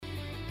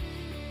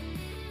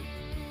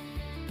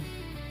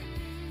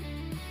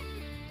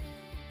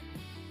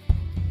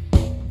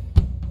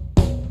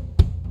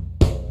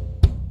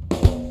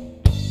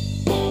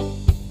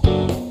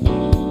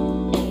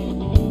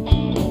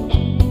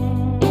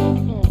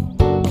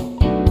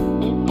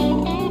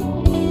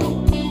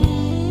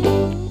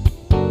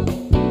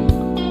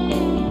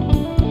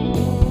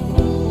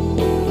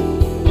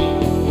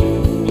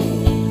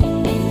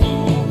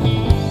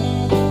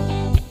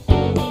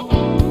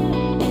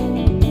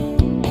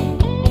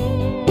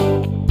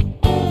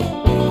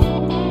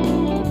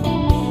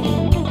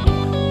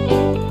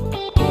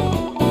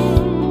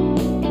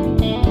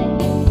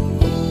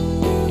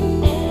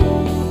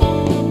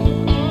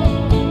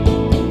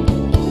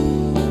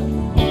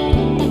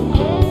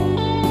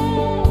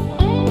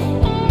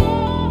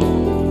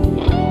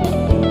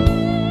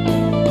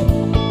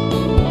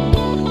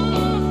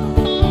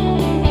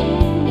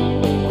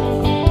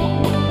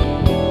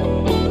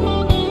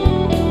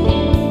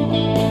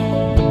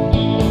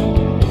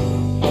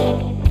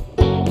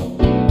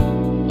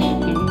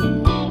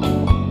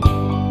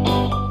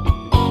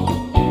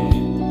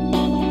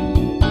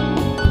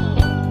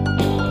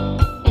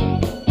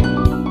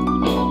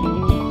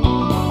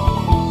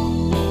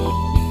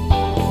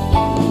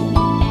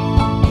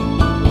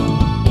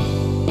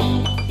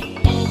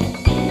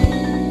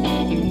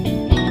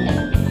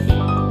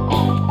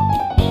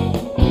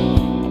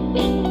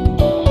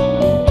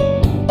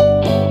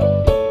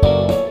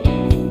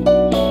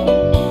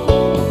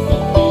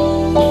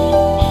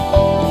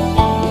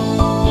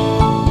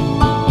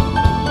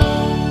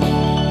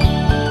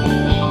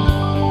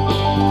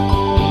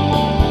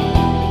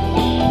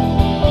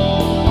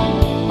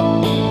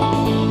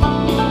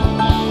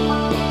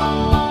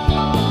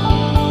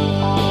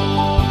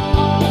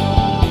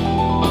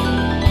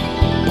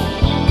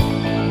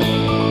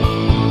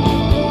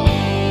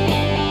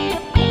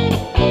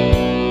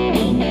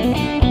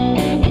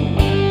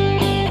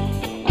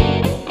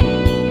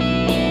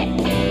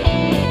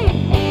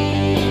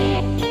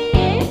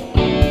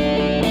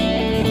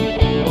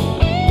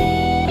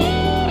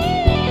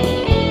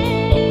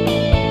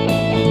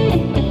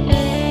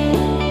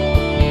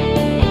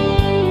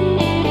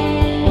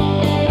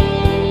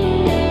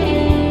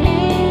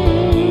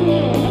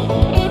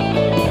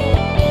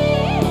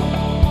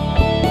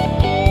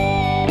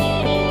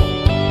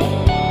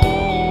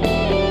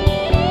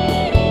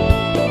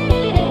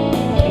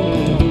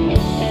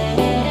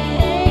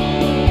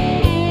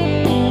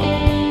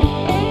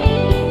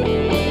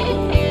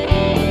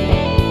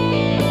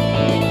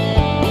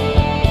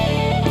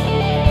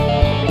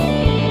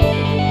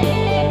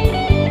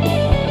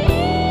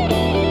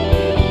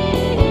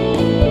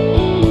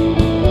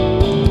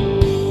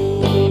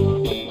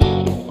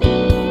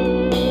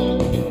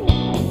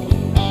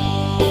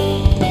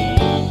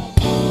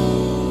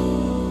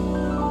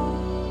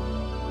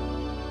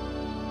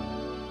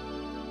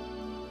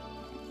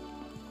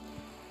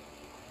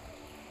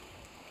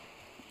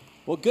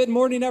Well, good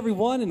morning,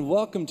 everyone, and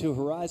welcome to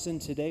Horizon.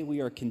 Today, we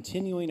are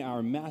continuing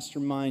our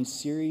Mastermind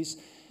series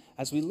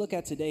as we look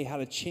at today how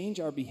to change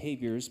our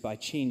behaviors by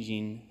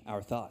changing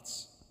our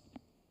thoughts.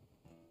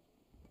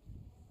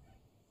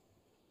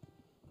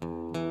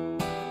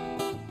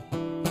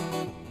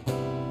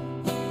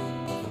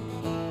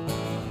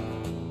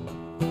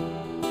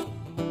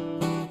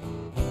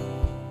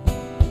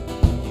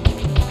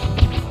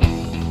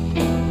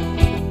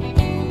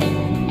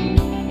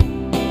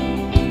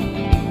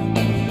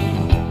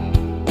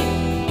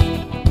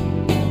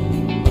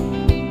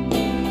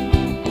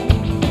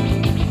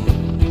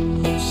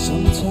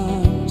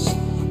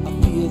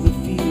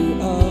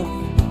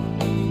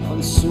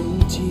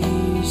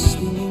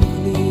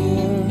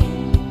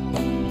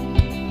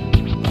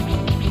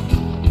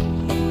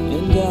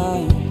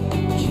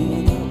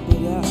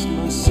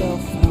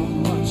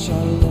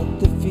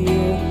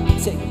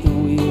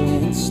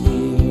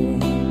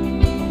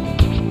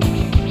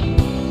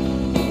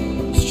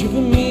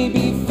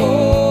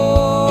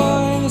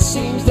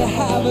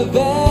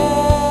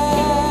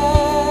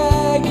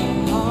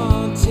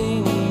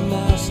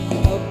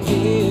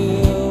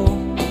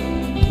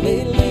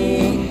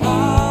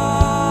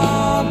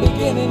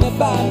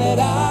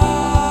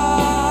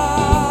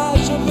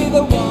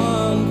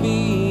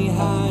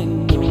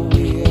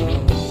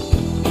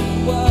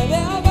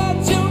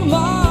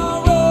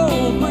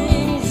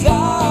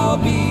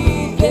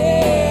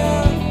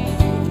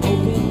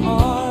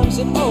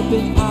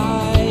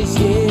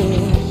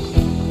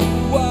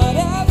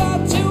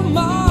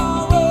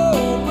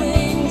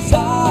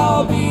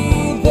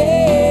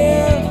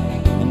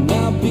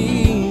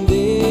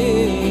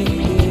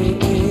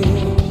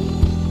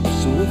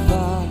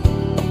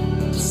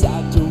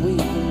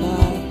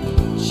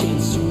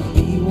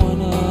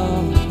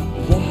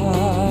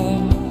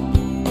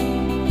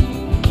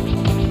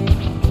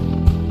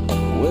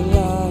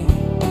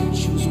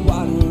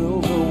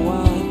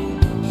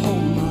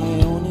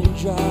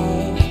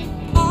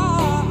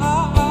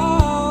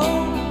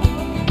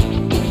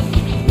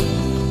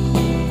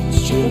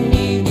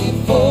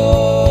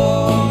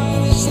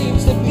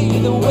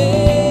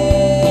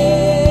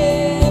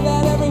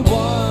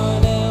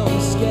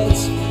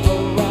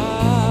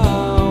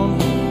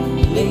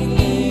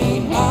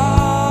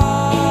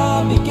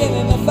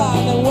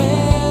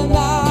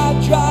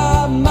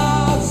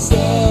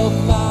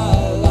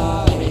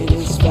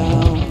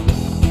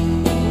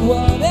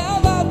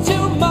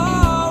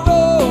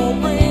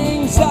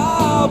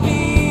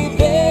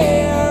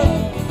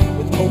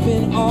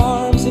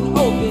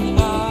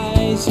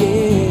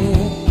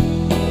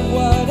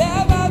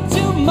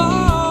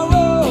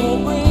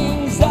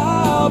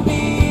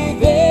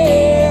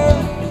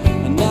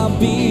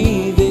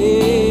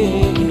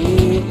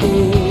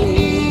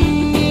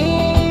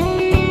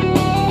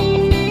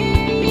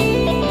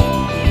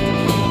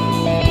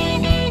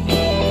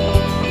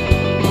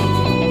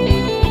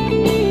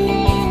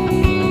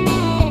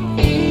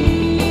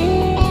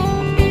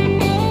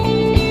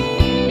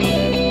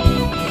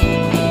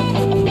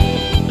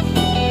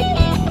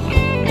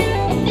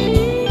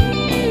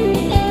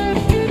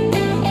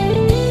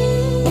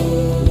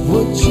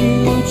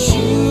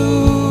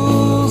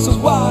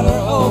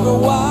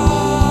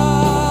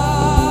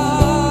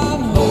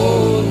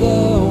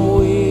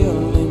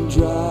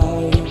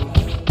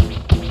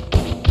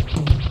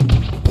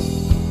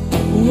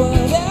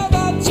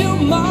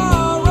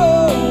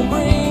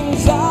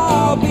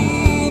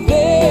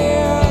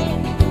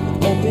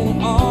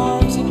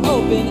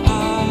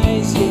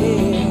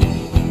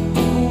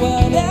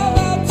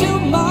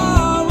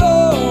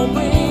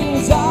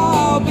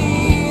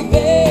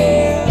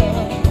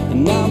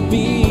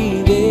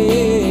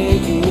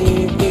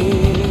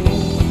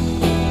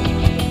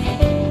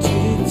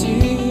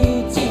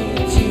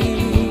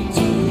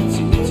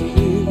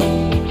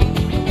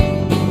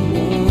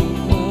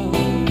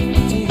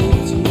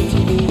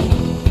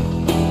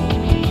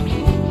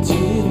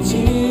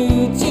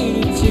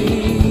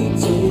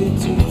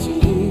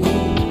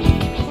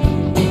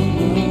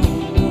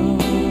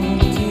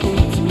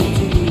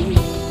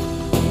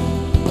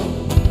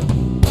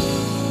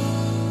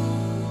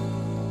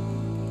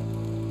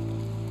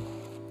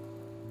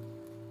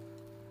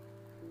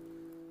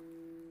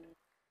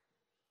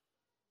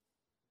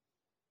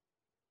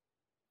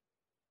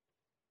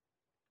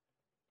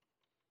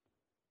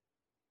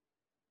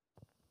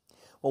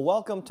 Well,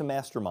 welcome to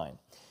Mastermind.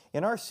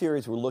 In our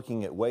series, we're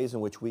looking at ways in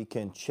which we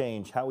can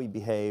change how we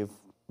behave,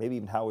 maybe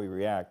even how we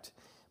react,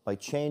 by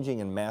changing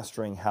and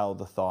mastering how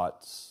the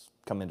thoughts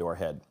come into our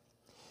head.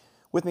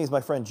 With me is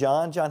my friend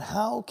John. John,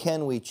 how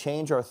can we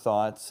change our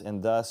thoughts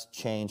and thus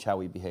change how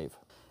we behave?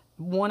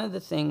 One of the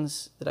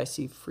things that I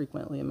see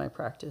frequently in my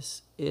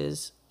practice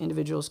is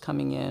individuals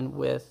coming in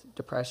with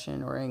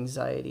depression or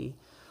anxiety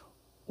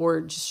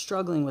or just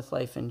struggling with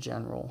life in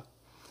general.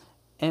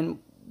 And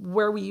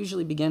where we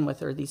usually begin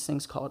with are these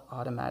things called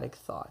automatic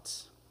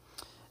thoughts.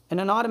 And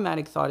an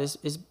automatic thought is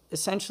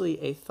essentially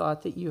a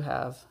thought that you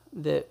have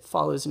that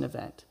follows an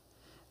event.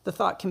 The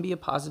thought can be a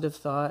positive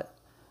thought,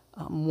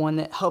 one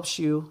that helps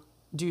you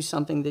do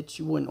something that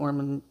you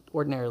wouldn't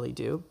ordinarily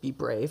do, be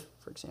brave,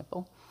 for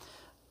example.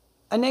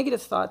 A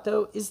negative thought,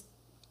 though, is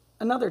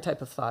another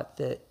type of thought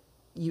that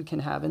you can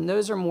have, and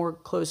those are more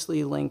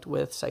closely linked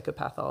with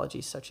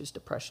psychopathology, such as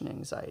depression and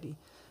anxiety.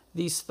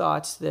 These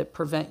thoughts that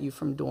prevent you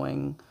from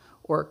doing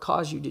or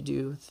cause you to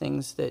do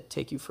things that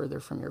take you further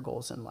from your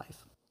goals in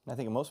life. I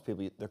think most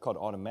people, they're called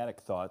automatic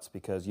thoughts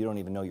because you don't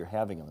even know you're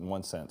having them in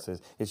one sense.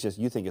 It's just,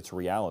 you think it's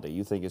reality.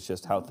 You think it's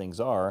just how things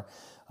are,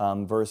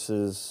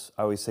 versus,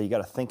 I always say, you got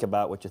to think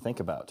about what you think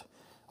about.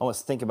 I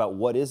almost think about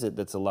what is it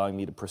that's allowing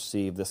me to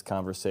perceive this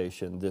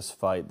conversation, this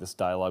fight, this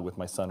dialogue with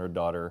my son or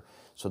daughter.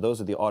 So those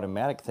are the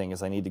automatic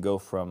things. I need to go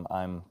from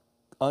I'm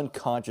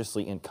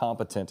unconsciously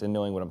incompetent in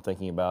knowing what I'm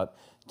thinking about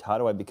to how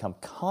do I become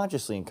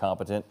consciously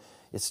incompetent.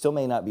 It still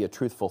may not be a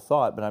truthful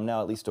thought, but I'm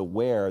now at least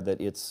aware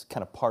that it's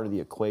kind of part of the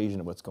equation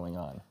of what's going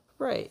on.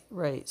 Right,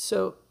 right.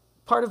 So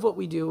part of what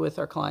we do with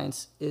our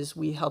clients is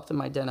we help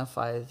them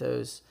identify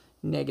those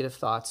negative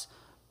thoughts.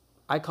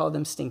 I call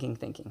them stinking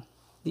thinking.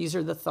 These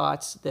are the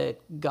thoughts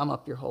that gum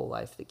up your whole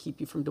life, that keep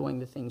you from doing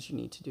the things you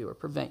need to do or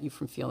prevent you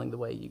from feeling the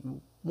way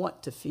you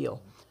want to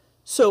feel.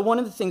 So one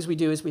of the things we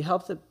do is we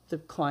help the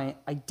client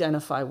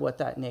identify what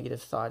that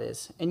negative thought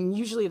is. And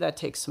usually that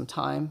takes some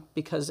time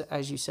because,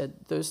 as you said,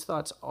 those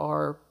thoughts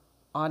are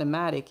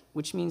automatic,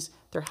 which means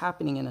they're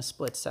happening in a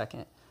split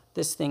second.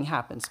 This thing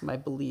happens, my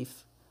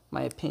belief,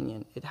 my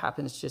opinion, it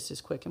happens just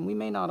as quick. And we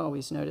may not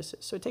always notice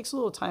it. So it takes a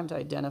little time to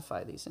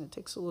identify these, and it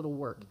takes a little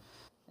work.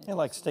 And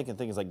like stinking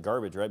thinking is like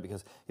garbage, right?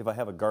 Because if I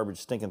have a garbage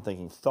stinking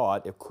thinking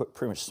thought, it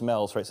pretty much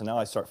smells, right? So now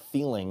I start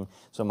feeling,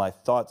 so my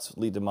thoughts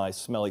lead to my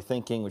smelly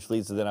thinking, which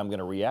leads to then I'm going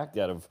to react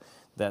out of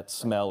that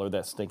smell or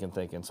that stinking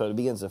thinking. So it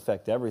begins to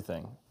affect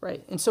everything.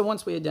 Right. And so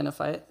once we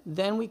identify it,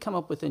 then we come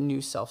up with a new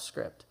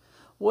self-script.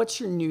 What's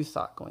your new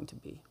thought going to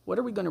be? What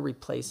are we going to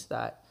replace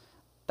that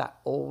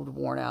old,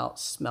 worn out,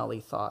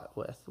 smelly thought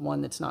with?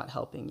 One that's not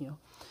helping you.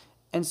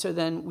 And so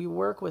then we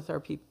work with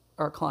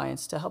our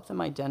clients to help them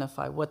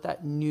identify what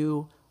that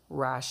new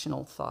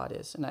rational thought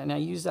is. And I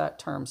use that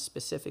term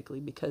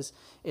specifically because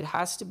it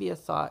has to be a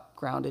thought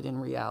grounded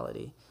in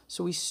reality.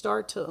 So we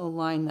start to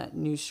align that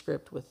new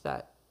script with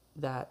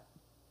that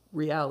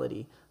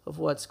reality of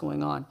what's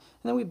going on. And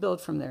then we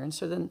build from there. And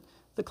so then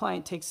the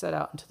client takes that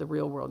out into the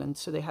real world. And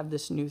so they have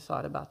this new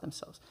thought about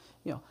themselves.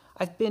 You know,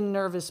 I've been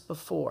nervous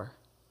before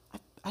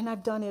and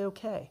I've done it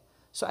okay.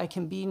 So I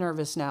can be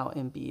nervous now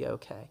and be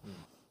okay.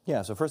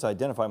 Yeah, so first I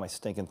identify my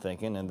stinking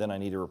thinking, and then I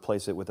need to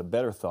replace it with a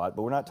better thought.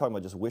 But we're not talking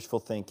about just wishful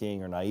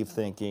thinking or naive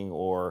thinking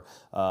or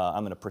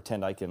I'm going to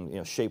pretend I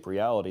can shape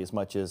reality as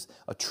much as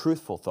a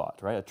truthful thought,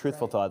 right? A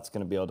truthful thought's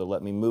going to be able to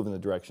let me move in the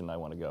direction I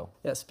want to go.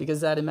 Yes,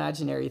 because that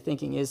imaginary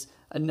thinking is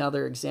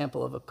another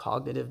example of a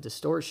cognitive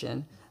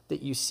distortion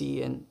that you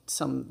see in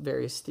some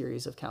various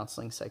theories of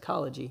counseling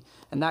psychology.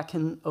 And that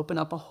can open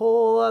up a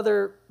whole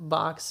other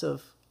box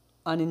of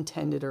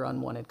unintended or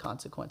unwanted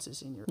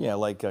consequences in your life. Yeah,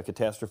 like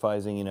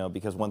catastrophizing,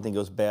 because one thing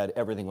goes bad,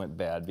 everything went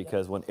bad.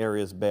 Because one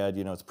area is bad,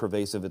 it's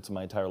pervasive, it's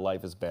my entire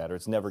life is bad, or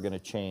it's never going to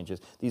change.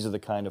 These are the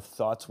kind of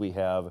thoughts we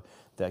have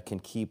that can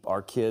keep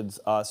our kids,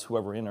 us,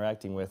 whoever we're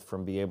interacting with,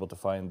 from being able to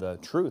find the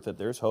truth that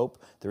there's hope,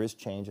 there is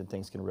change, and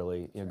things can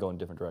really go in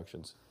different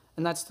directions.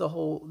 And that's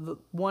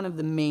one of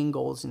the main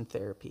goals in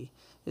therapy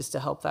is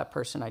to help that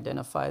person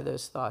identify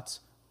those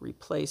thoughts,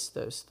 replace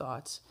those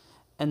thoughts,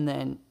 and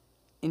then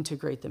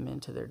integrate them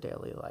into their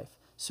daily life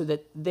so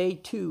that they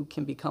too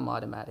can become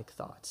automatic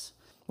thoughts.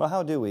 Well,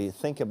 how do we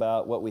think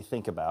about what we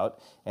think about?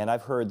 And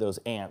I've heard those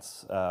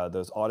ants,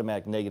 those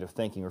automatic negative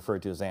thinking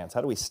referred to as ants. How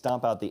do we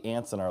stomp out the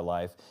ants in our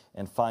life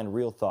and find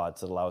real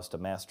thoughts that allow us to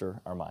master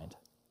our mind?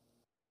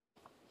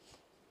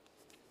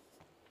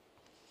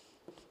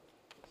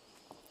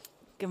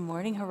 Good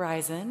morning,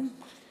 Horizon.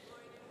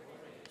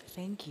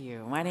 Thank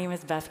you. My name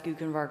is Beth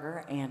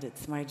Guckenberger, and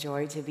it's my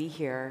joy to be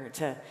here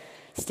to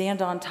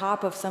stand on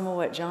top of some of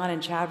what John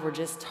and Chad were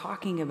just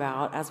talking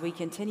about as we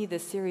continue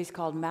this series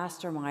called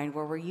Mastermind,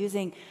 where we're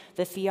using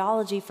the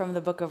theology from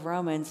the book of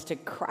Romans to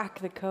crack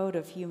the code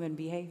of human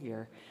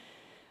behavior.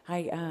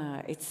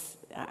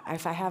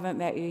 If I haven't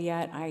met you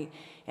yet, I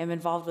am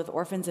involved with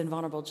orphans and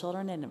vulnerable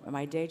children, and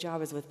my day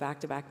job is with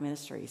Back-to-Back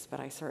Ministries, but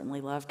I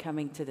certainly love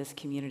coming to this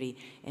community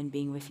and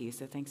being with you,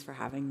 so thanks for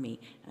having me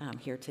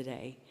here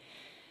today.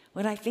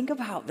 When I think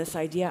about this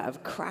idea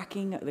of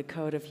cracking the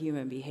code of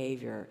human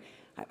behavior,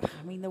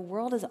 I mean, the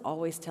world is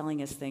always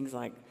telling us things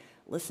like,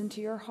 listen to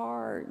your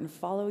heart and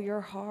follow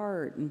your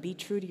heart and be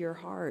true to your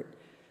heart.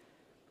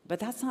 But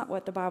that's not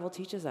what the Bible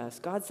teaches us.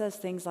 God says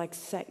things like,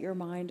 set your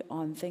mind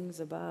on things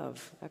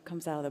above. That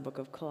comes out of the book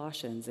of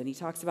Colossians. And he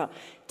talks about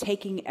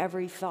taking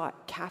every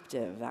thought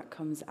captive. That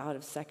comes out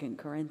of 2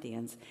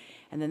 Corinthians.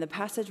 And then the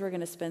passage we're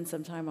going to spend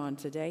some time on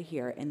today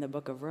here in the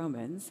book of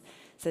Romans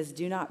says,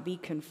 do not be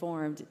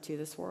conformed to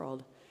this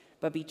world,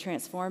 but be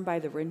transformed by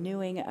the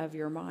renewing of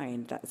your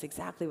mind. That's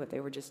exactly what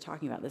they were just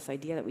talking about, this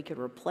idea that we could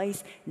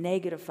replace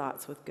negative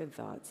thoughts with good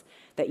thoughts,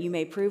 that you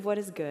may prove what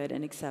is good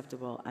and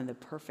acceptable and the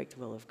perfect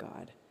will of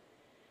God.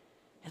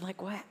 And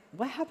like,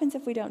 what happens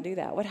if we don't do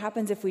that? What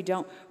happens if we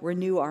don't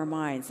renew our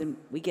minds and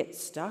we get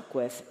stuck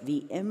with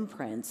the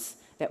imprints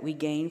that we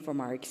gain from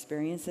our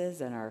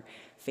experiences and our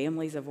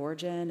families of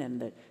origin and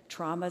the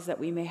traumas that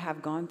we may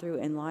have gone through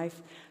in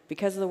life?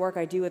 Because of the work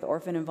I do with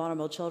orphan and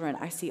vulnerable children,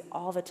 I see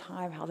all the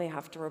time how they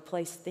have to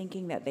replace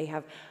thinking that they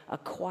have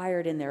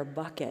acquired in their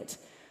bucket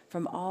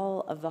from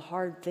all of the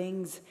hard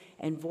things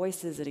and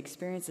voices and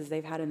experiences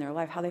they've had in their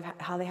life,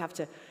 how they have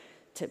to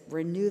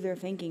renew their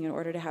thinking in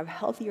order to have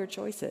healthier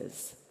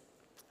choices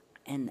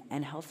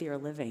and healthier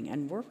living.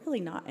 And we're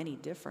really not any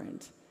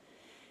different.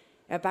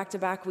 At Back to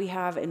Back, we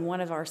have in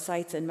one of our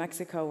sites in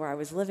Mexico where I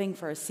was living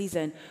for a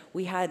season,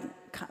 we had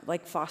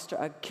like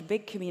a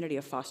big community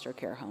of foster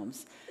care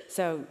homes.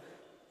 So,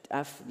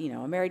 a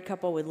married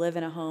couple would live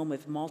in a home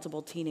with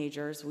multiple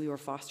teenagers. We were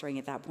fostering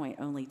at that point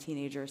only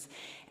teenagers.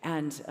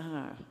 And,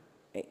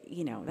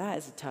 that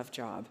is a tough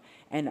job.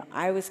 And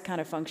I was kind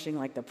of functioning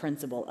like the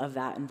principal of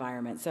that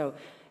environment. So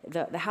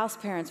the house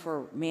parents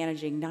were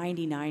managing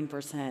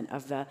 99%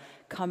 of the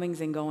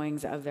comings and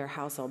goings of their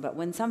household. But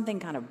when something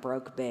kind of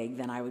broke big,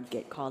 then I would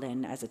get called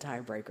in as a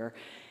tiebreaker.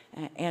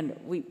 And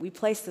we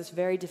placed this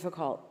very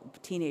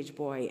difficult teenage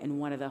boy in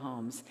one of the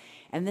homes.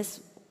 And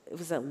it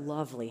was a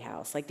lovely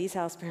house. Like, these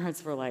house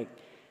parents were like,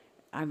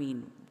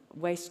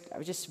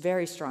 just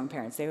very strong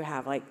parents. They would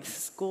have like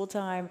school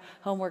time,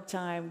 homework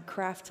time,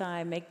 craft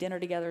time, make dinner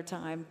together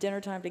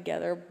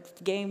together,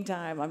 game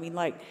time.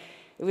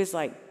 It was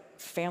like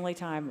family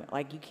time,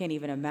 like you can't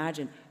even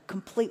imagine.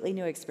 Completely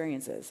new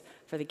experiences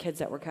for the kids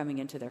that were coming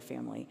into their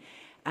family.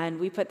 And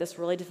we put this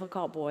really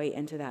difficult boy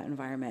into that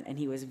environment, and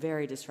he was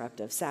very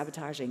disruptive,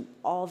 sabotaging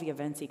all the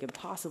events he could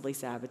possibly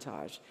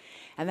sabotage.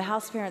 And the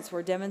house parents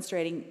were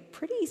demonstrating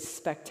pretty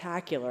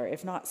spectacular,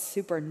 if not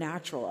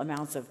supernatural,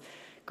 amounts of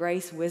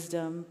grace,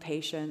 wisdom,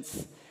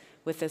 patience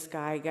with this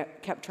guy.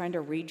 Kept trying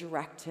to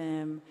redirect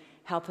him,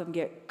 help him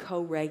get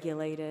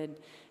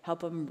co-regulated,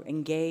 help him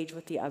engage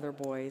with the other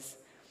boys.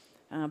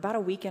 About a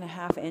week and a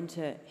half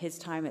into his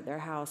time at their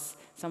house,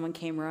 someone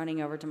came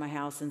running over to my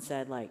house and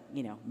said,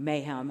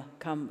 mayhem,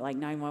 come,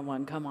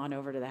 911, come on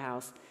over to the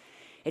house.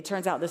 It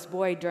turns out this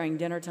boy during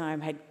dinner time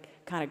had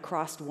kind of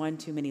crossed one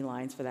too many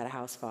lines for that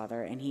house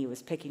father, and he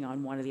was picking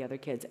on one of the other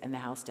kids, and the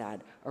house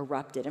dad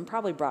erupted and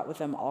probably brought with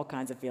him all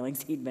kinds of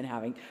feelings he'd been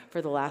having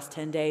for the last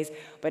 10 days.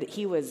 But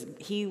he was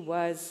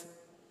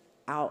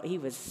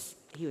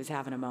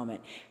having a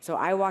moment. So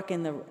I walk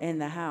in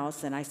the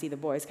house, and I see the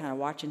boys kind of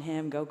watching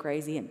him go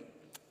crazy, and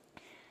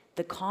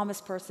the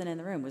calmest person in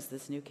the room was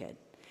this new kid.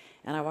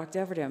 And I walked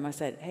over to him. I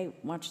said, "Hey,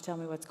 why don't you tell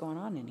me what's going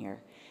on in here?"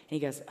 And he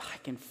goes, "I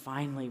can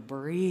finally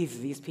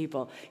breathe, these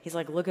people." He's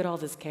like, "Look at all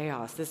this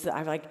chaos.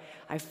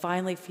 I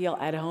finally feel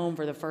at home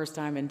for the first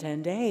time in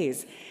 10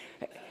 days.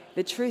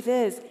 The truth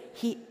is,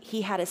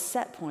 he had a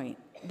set point.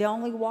 The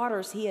only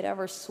waters he had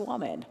ever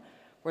swum in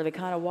were the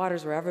kind of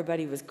waters where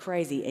everybody was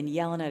crazy and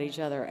yelling at each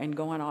other and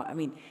going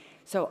on.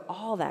 So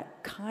all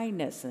that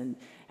kindness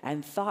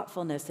and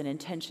thoughtfulness and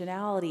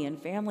intentionality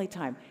and family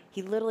time,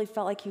 he literally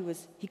felt like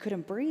he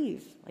couldn't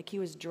breathe, like he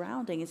was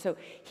drowning. And so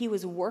he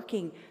was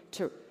working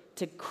to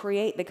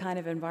create the kind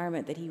of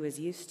environment that he was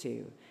used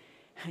to.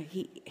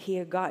 He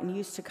had gotten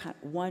used to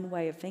one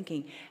way of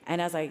thinking.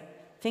 And as I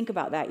think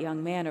about that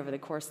young man over the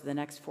course of the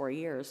next 4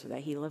 years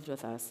that he lived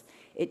with us,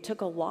 it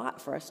took a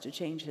lot for us to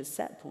change his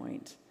set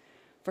point,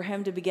 for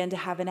him to begin to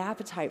have an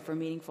appetite for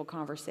meaningful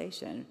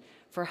conversation,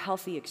 for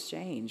healthy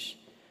exchange,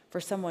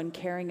 for someone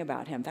caring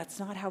about him. That's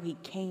not how he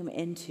came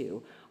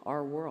into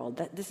our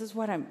world. This is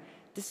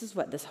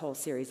what this whole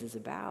series is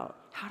about.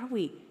 How do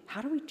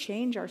we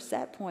change our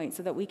set point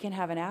so that we can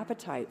have an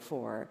appetite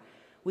for,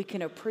 we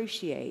can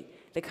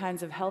appreciate the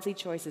kinds of healthy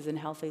choices and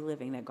healthy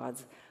living that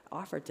God's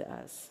offered to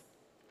us?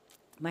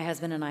 My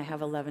husband and I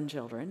have 11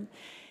 children,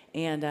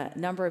 and a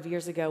number of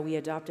years ago, we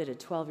adopted a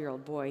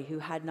 12-year-old boy who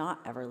had not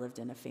ever lived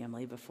in a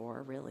family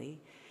before, really.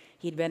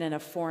 He'd been in a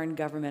foreign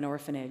government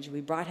orphanage. We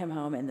brought him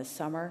home in the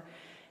summer.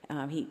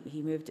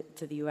 He moved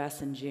to the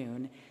U.S. in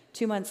June.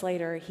 2 months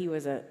later, he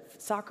was a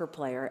soccer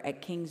player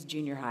at King's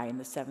Junior High in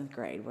the 7th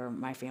grade, where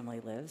my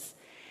family lives.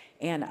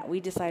 And we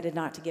decided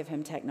not to give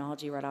him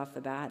technology right off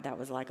the bat. That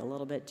was like a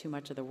little bit too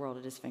much of the world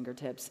at his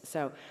fingertips.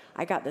 So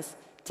I got this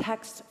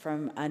text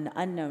from an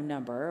unknown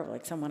number,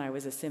 like someone I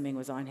was assuming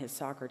was on his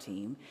soccer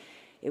team.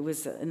 It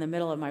was in the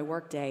middle of my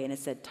workday, and it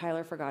said,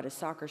 "Tyler forgot his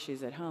soccer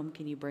shoes at home.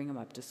 Can you bring him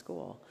up to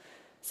school?"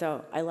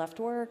 So I left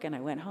work and I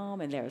went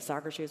home, and their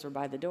soccer shoes were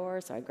by the door,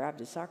 so I grabbed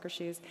his soccer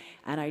shoes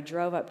and I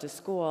drove up to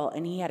school,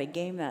 and he had a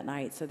game that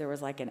night, so there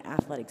was like an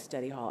athletic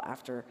study hall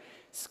after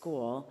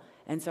school.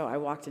 And so I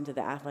walked into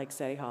the athletic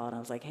study hall and I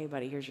was like, "Hey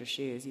buddy, here's your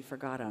shoes, you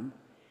forgot them."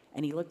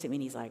 And he looked at me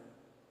and he's like,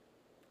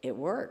 "It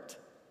worked."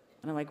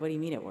 And I'm like, "What do you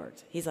mean it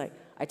worked?" He's like,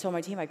 "I told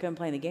my team I couldn't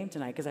play in the game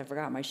tonight because I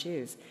forgot my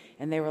shoes."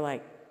 And they were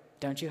like,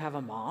 "Don't you have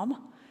a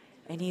mom?"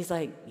 And he's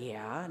like,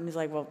 "Yeah." And he's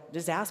like, "Well,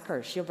 just ask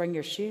her. She'll bring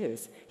your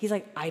shoes." He's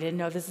like, "I didn't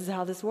know this is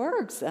how this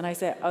works." And I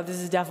said, "Oh, this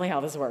is definitely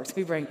how this works.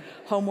 We bring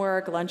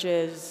homework,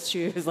 lunches,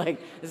 shoes. Like,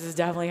 this is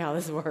definitely how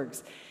this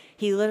works."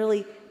 He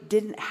literally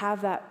didn't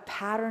have that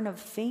pattern of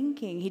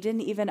thinking. He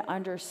didn't even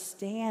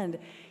understand.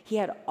 He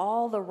had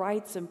all the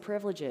rights and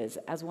privileges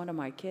as one of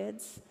my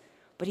kids,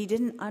 but he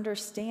didn't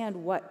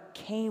understand what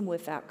came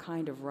with that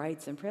kind of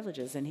rights and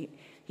privileges. And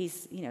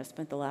he's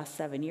spent the last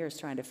 7 years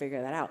trying to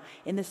figure that out.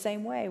 In the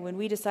same way, when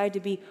we decide to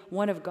be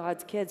one of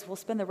God's kids, we'll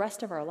spend the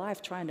rest of our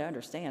life trying to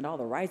understand all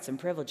the rights and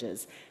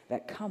privileges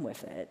that come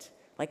with it.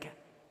 Like,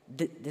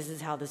 this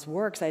is how this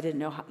works. I didn't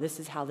know this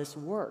is how this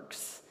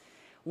works.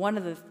 One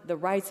of the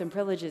rights and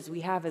privileges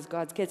we have as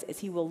God's kids is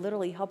he will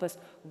literally help us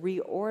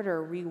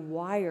reorder,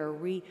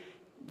 rewire,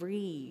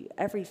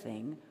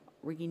 everything,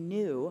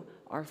 renew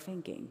our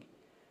thinking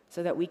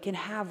so that we can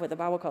have what the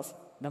Bible calls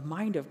the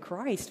mind of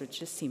Christ, which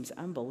just seems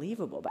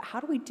unbelievable. But how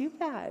do we do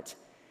that?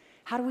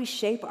 How do we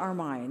shape our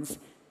minds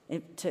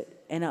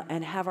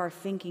and have our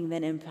thinking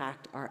then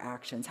impact our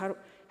actions?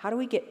 How do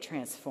we get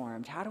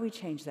transformed? How do we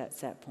change that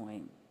set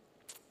point?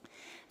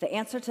 The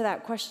answer to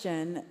that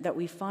question that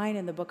we find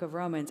in the book of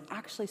Romans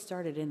actually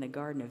started in the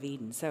Garden of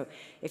Eden. So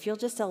if you'll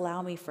just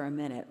allow me for a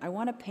minute, I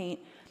want to paint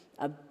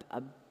a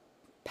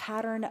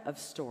pattern of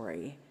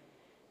story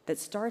that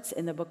starts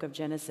in the book of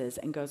Genesis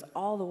and goes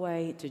all the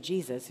way to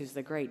Jesus, who's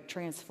the great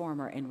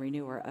transformer and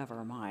renewer of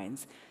our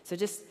minds. So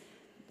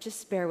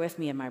just bear with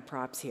me in my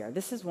props here.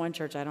 This is one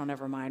church I don't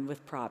ever mind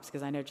with props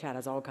because I know Chad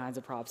has all kinds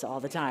of props all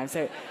the time.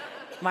 So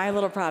my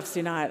little props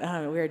do not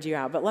weird you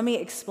out. But let me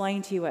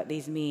explain to you what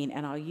these mean,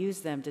 and I'll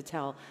use them to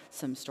tell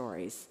some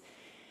stories.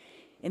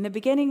 In the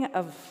beginning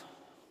of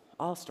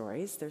all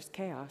stories, there's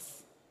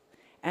chaos.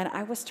 And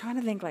I was trying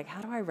to think, like,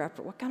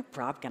 what kind of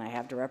prop can I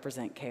have to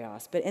represent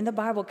chaos? But in the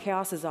Bible,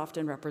 chaos is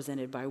often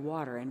represented by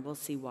water, and we'll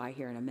see why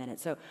here in a minute.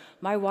 So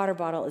my water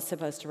bottle is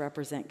supposed to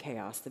represent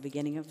chaos. The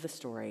beginning of the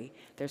story,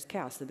 there's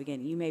chaos. The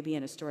beginning. You may be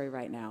in a story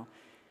right now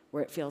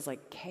where it feels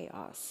like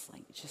chaos,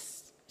 like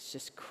it's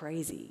just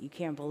crazy. You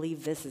can't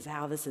believe this is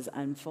how this is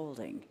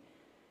unfolding.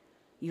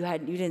 You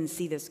didn't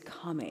see this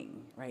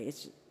coming,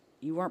 right?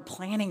 You weren't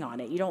planning on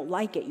it. You don't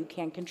like it. You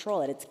can't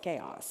control it. It's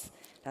chaos.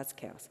 That's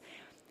chaos.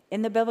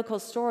 In the biblical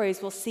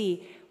stories, we'll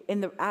see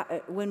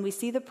when we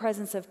see the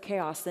presence of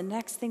chaos, the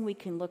next thing we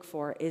can look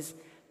for is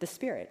the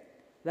Spirit.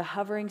 The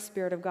hovering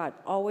Spirit of God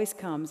always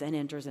comes and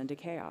enters into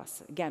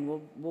chaos.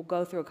 Again, we'll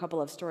go through a couple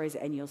of stories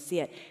and you'll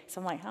see it.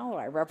 So I'm like, how do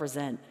I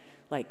represent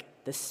like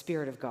the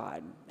Spirit of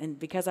God? And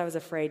because I was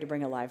afraid to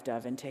bring a live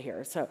dove into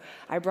here, so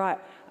I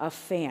brought a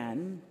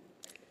fan,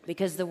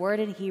 because the word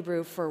in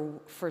Hebrew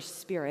for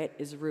spirit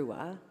is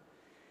ruah,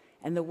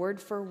 and the word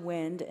for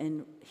wind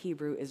in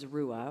Hebrew is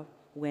ruah.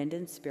 Wind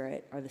and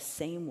spirit are the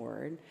same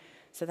word.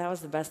 So that was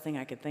the best thing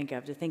I could think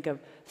of, to think of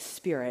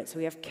spirit. So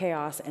we have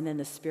chaos, and then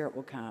the Spirit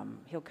will come.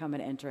 He'll come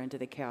and enter into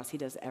the chaos. He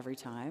does every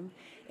time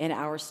in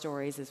our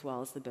stories as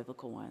well as the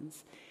biblical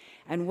ones.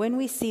 And when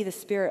we see the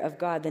Spirit of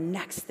God, the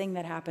next thing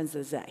that happens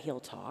is that he'll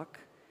talk.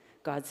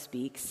 God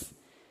speaks.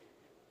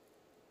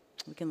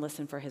 We can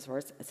listen for his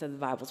words. So the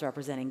Bible's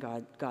representing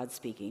God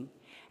speaking.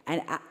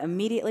 And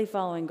immediately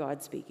following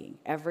God speaking,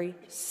 every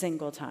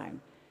single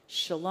time,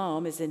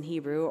 shalom is in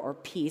Hebrew, or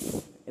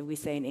peace. If we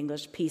say in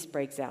English, peace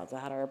breaks out. So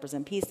how do I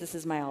represent peace? This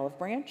is my olive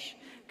branch.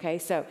 Okay,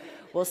 so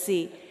we'll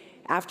see,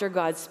 after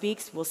God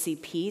speaks, we'll see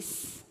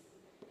peace.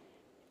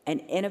 And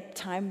in a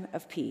time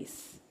of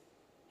peace,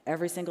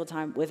 every single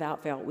time,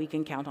 without fail, we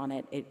can count on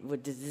it.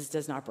 This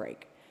does not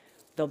break.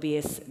 There'll be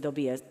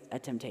a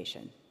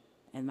temptation.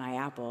 And my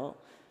apple,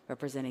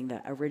 representing the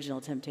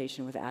original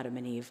temptation with Adam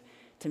and Eve,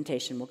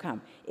 temptation will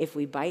come. If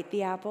we bite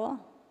the apple,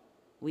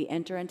 we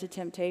enter into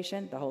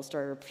temptation, the whole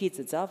story repeats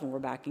itself, and we're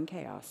back in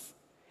chaos.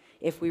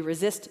 If we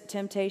resist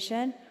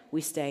temptation,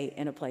 we stay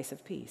in a place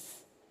of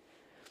peace.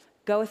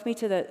 Go with me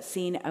to the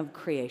scene of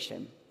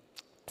creation.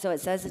 So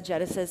it says in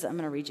Genesis, I'm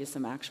going to read you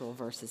some actual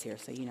verses here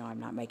so you know I'm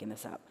not making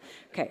this up.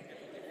 Okay.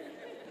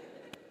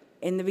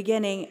 In the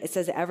beginning, it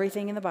says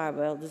everything in the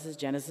Bible, this is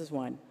Genesis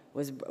 1,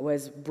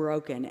 was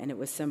broken, and it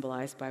was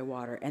symbolized by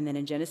water. And then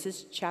in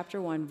Genesis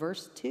chapter 1,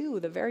 verse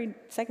 2, the very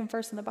second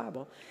verse in the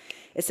Bible,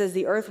 it says,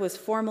 the earth was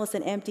formless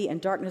and empty,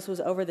 and darkness was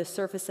over the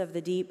surface of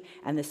the deep,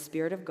 and the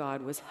Spirit of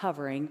God was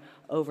hovering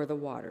over the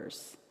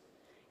waters.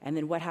 And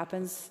then what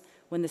happens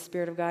when the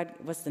Spirit of God,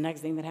 what's the next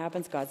thing that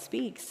happens? God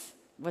speaks.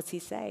 What's he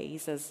say? He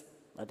says,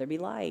 let there be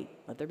light,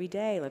 let there be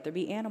day, let there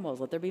be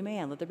animals, let there be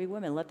man, let there be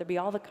women, let there be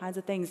all the kinds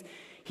of things.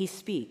 He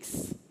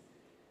speaks.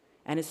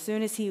 And as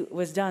soon as he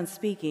was done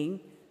speaking,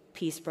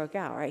 peace broke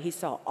out, right? He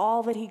saw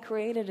all that he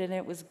created, and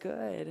it was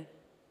good.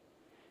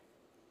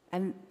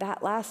 And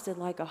that lasted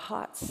like a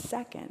hot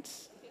second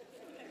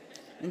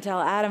until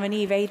Adam and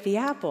Eve ate the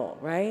apple,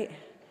 right?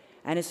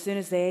 And as soon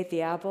as they ate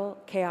the apple,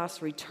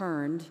 chaos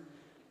returned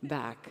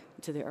back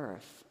to the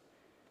earth.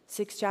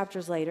 6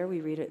 chapters later,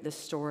 we read the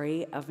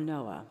story of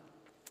Noah.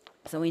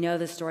 So we know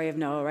the story of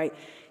Noah, right?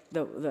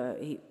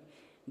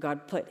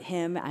 God put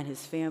him and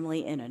his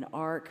family in an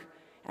ark,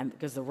 and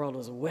because the world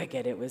was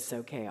wicked, it was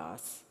so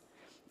chaos.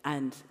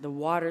 And the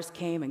waters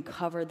came and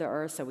covered the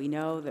earth, so we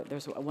know that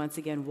there's once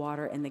again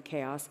water in the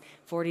chaos.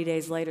 40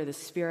 days later, the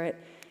Spirit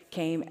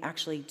came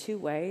actually two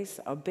ways.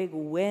 A big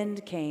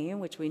wind came,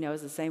 which we know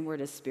is the same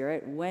word as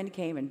spirit. Wind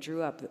came and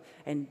drew up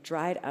and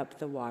dried up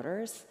the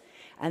waters.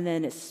 And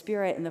then a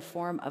spirit in the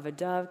form of a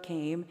dove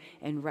came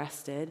and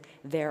rested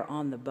there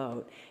on the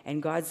boat.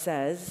 And God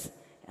says,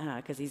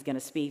 because he's going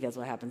to speak, that's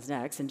what happens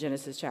next. In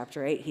Genesis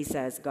chapter 8, he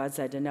says, God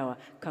said to Noah,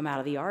 come out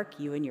of the ark,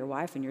 you and your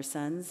wife and your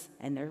sons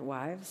and their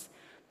wives.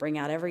 Bring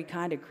out every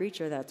kind of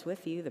creature that's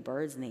with you, the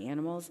birds and the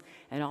animals,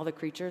 and all the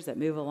creatures that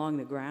move along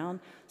the ground,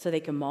 so they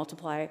can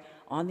multiply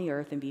on the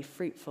earth and be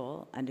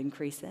fruitful and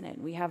increase in it.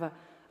 And we have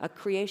a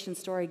creation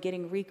story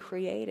getting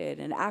recreated.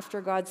 And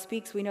after God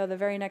speaks, we know the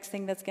very next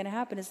thing that's going to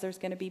happen is there's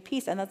going to be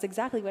peace. And that's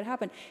exactly what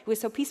happened. It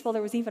was so peaceful,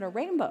 there was even a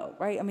rainbow,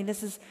 right? I mean,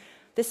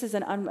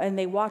 and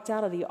they walked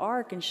out of the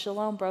ark, and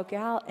shalom broke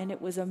out, and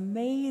it was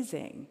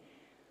amazing.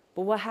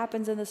 But what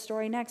happens in the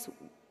story next?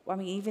 I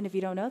mean, even if you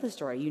don't know the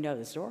story, you know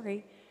the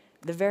story.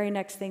 The very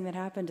next thing that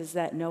happened is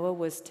that Noah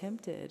was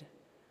tempted.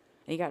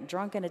 And he got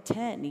drunk in a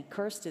tent, and he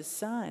cursed his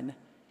son.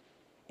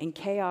 And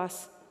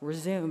chaos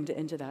resumed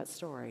into that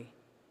story.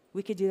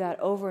 We could do that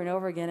over and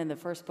over again in the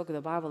first book of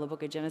the Bible, the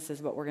book of Genesis,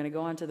 but we're going to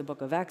go on to the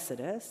book of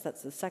Exodus.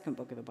 That's the second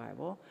book of the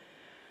Bible.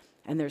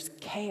 And there's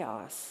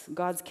chaos.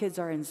 God's kids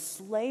are in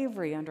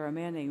slavery under a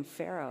man named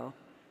Pharaoh.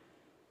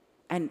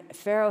 And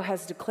Pharaoh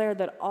has declared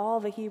that all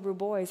the Hebrew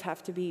boys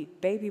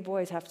baby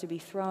boys have to be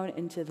thrown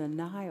into the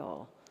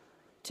Nile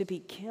to be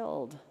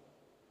killed.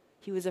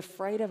 He was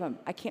afraid of them.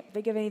 I can't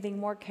think of anything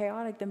more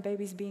chaotic than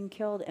babies being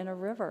killed in a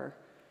river.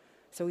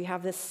 So we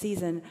have this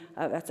season,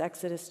 that's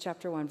Exodus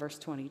chapter 1, verse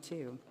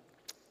 22.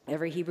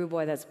 Every Hebrew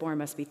boy that's born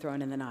must be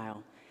thrown in the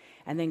Nile.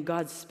 And then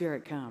God's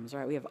Spirit comes,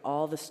 right? We have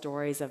all the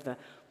stories of the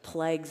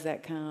plagues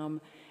that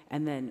come.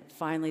 And then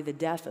finally, the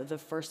death of the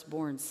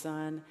firstborn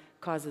son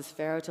causes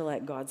Pharaoh to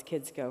let God's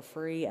kids go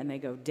free. And they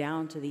go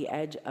down to the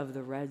edge of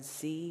the Red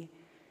Sea.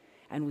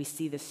 And we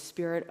see the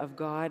Spirit of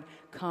God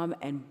come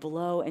and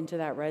blow into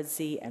that Red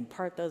Sea and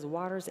part those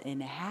waters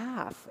in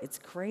half. It's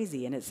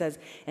crazy. And it says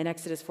in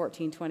Exodus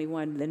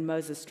 14:21, then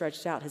Moses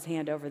stretched out his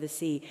hand over the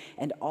sea,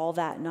 and all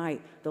that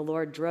night the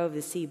Lord drove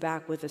the sea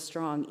back with a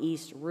strong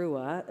east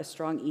ruah, a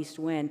strong east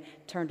wind,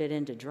 turned it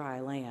into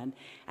dry land.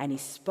 And he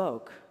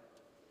spoke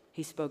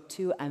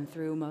to and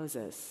through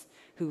Moses,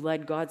 who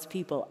led God's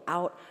people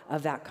out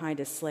of that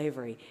kind of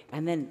slavery.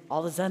 And then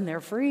all of a sudden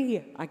they're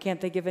free. I can't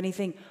think of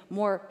anything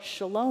more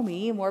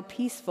shalomy, more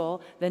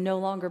peaceful than no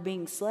longer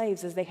being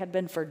slaves as they had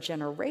been for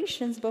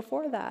generations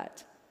before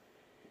that.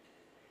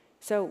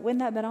 So wouldn't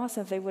that have been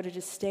awesome if they would have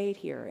just stayed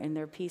here in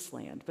their peace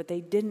land? But they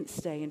didn't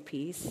stay in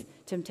peace.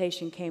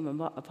 Temptation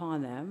came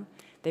upon them.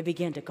 They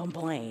began to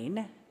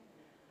complain.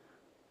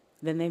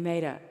 Then they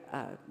made a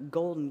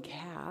golden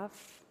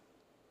calf.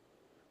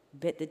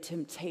 Bit the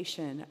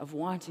temptation of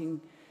wanting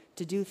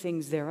to do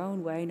things their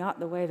own way, not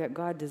the way that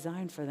God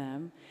designed for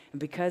them. And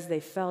because they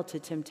fell to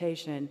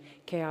temptation,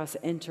 chaos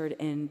entered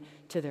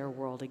into their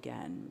world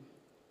again.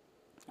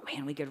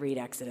 Man, we could read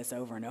Exodus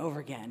over and over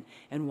again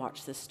and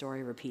watch this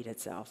story repeat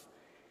itself.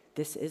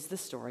 This is the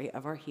story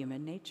of our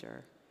human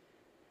nature.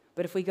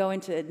 But if we go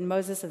into,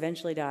 Moses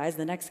eventually dies.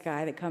 The next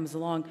guy that comes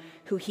along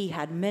who he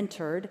had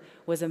mentored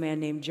was a man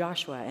named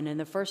Joshua. And in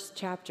the first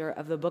chapter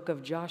of the book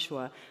of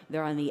Joshua,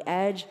 they're on the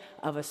edge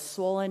of a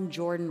swollen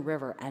Jordan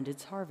River, and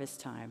it's harvest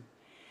time.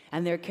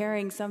 And they're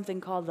carrying something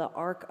called the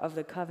Ark of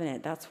the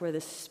Covenant. That's where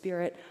the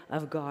Spirit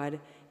of God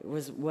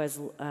was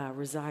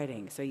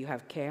residing. So you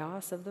have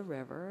chaos of the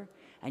river,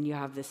 and you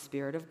have the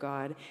Spirit of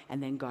God,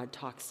 and then God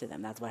talks to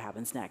them. That's what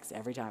happens next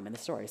every time in the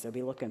story, so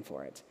be looking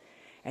for it.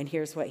 And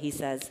here's what he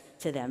says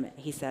to them.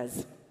 He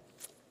says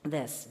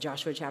this,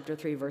 Joshua chapter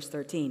 3, verse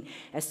 13.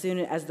 As soon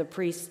as the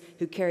priests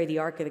who carry the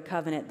Ark of the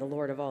Covenant, the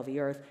Lord of all the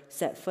earth,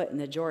 set foot in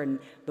the Jordan,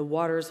 the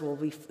waters who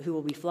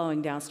will be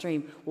flowing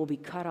downstream will be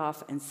cut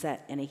off and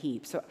set in a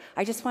heap. So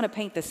I just want to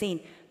paint the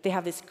scene. They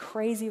have this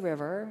crazy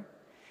river.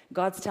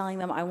 God's telling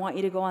them, I want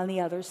you to go on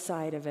the other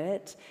side of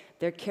it.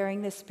 They're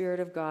carrying the Spirit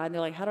of God. And they're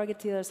like, how do I get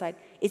to the other side?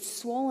 It's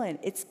swollen.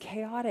 It's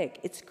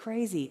chaotic. It's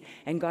crazy.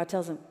 And God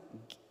tells them,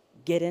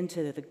 get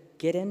into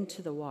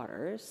the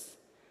waters.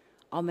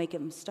 I'll make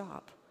them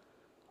stop.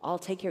 I'll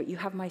take care. You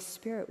have my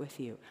Spirit with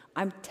you.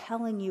 I'm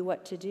telling you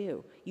what to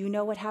do. You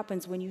know what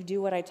happens when you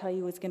do what I tell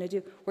you it's going to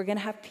do. We're going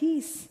to have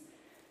peace.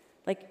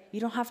 Like, you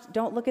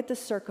don't look at the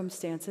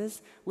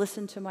circumstances.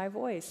 Listen to my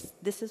voice.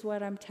 This is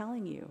what I'm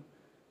telling you.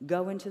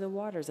 Go into the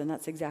waters. And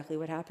that's exactly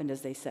what happened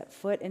as they set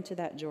foot into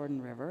that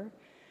Jordan River.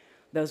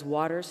 Those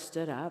waters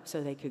stood up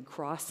so they could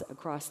cross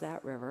across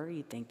that river.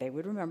 You'd think they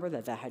would remember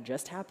that had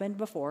just happened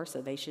before,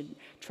 so they should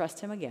trust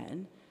him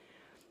again.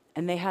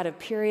 And they had a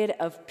period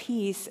of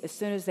peace as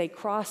soon as they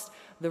crossed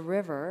the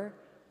river.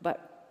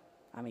 But,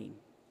 I mean,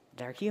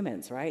 they're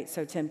humans, right?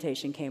 So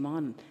temptation came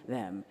on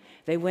them.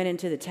 They went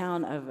into the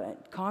town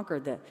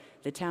conquered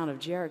the town of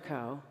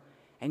Jericho.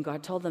 And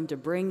God told them to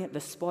bring the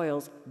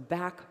spoils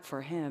back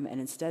for him. And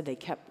instead, they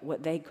kept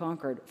what they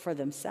conquered for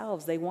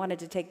themselves. They wanted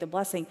to take the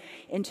blessing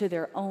into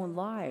their own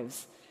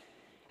lives.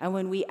 And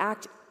when we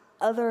act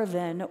other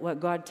than what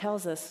God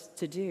tells us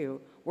to do,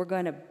 we're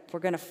going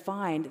to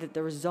find that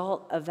the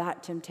result of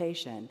that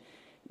temptation,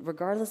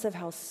 regardless of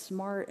how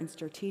smart and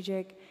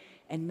strategic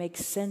and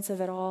makes sense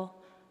of it all,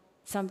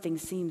 something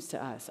seems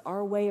to us.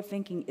 Our way of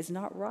thinking is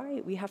not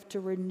right. We have to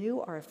renew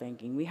our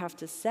thinking. We have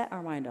to set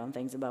our mind on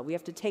things above. We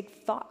have to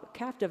take thought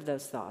captive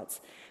those thoughts.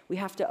 We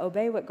have to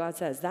obey what God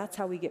says. That's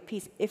how we get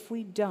peace. If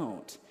we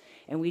don't,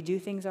 and we do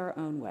things our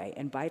own way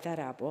and bite that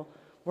apple,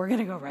 we're going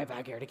to go right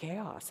back here to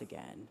chaos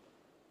again.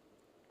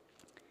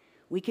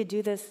 We could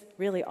do this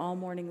really all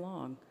morning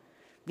long.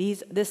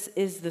 This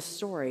is the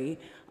story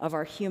of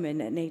our human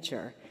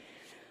nature.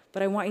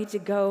 But I want you to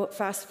go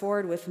fast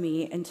forward with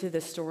me into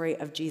the story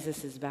of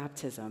Jesus'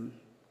 baptism.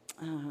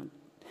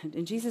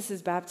 In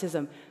Jesus'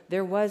 baptism,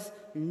 there was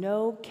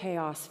no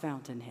chaos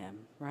found in him,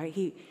 right?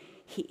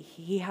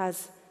 He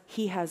has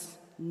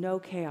no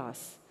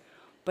chaos.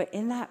 But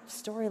in that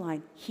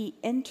storyline, he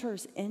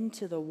enters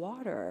into the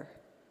water.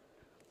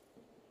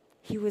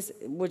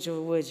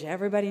 Which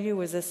everybody knew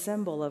was a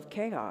symbol of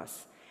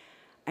chaos.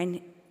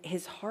 And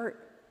his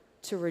heart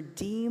to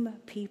redeem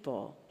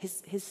people,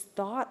 his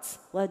thoughts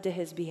led to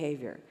his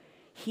behavior.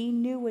 He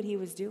knew what he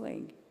was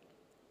doing.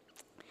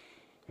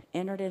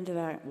 Entered into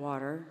that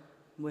water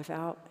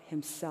without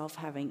himself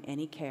having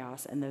any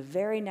chaos. And the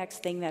very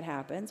next thing that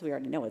happens, we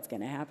already know what's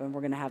going to happen.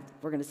 We're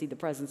going to see the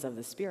presence of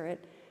the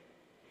Spirit.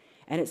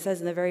 And it says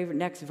in the very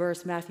next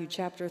verse, Matthew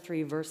chapter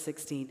 3, verse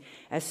 16,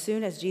 as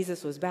soon as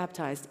Jesus was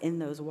baptized in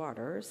those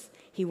waters,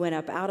 he went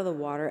up out of the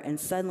water, and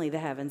suddenly the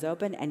heavens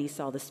opened, and he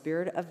saw the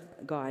Spirit of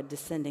God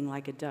descending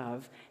like a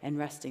dove and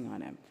resting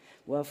on him.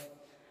 Well, if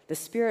the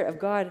Spirit of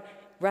God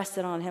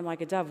rested on him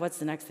like a dove, what's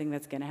the next thing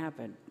that's going to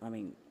happen? I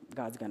mean,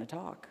 God's going to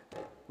talk.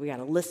 We got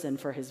to listen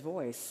for his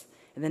voice.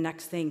 And the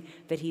next thing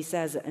that he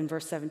says in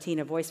verse 17,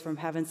 a voice from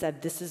heaven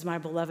said, "This is my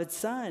beloved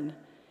Son,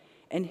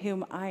 in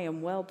whom I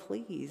am well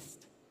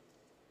pleased."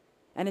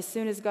 And as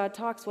soon as God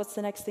talks, what's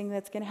the next thing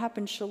that's going to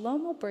happen?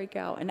 Shalom will break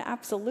out. And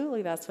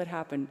absolutely that's what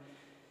happened.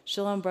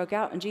 Shalom broke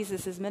out in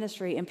Jesus'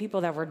 ministry, and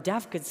people that were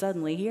deaf could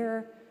suddenly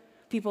hear.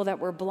 People that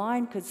were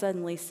blind could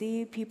suddenly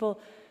see. People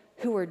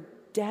who were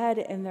dead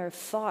in their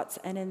thoughts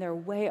and in their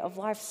way of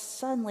life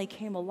suddenly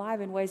came alive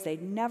in ways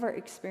they'd never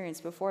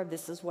experienced before.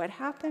 This is what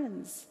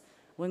happens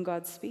when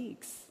God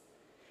speaks.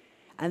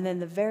 And then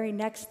the very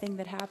next thing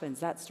that happens,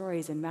 that story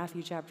is in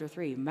Matthew chapter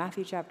 3.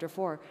 Matthew chapter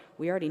 4,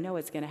 we already know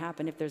what's going to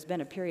happen. If there's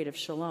been a period of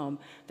shalom,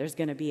 there's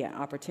going to be an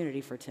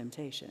opportunity for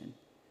temptation.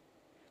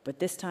 But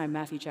this time,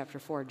 Matthew chapter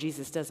 4,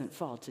 Jesus doesn't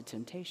fall to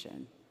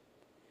temptation.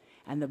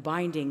 And the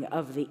binding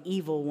of the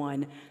evil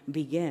one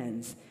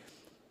begins.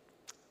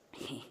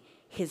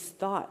 His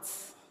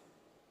thoughts,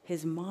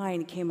 his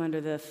mind came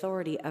under the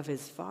authority of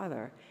his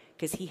Father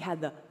because he had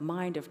the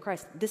mind of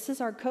Christ. This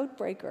is our code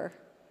breaker.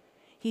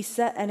 He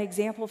set an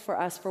example for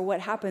us for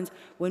what happens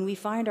when we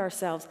find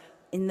ourselves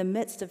in the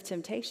midst of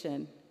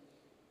temptation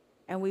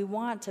and we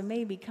want to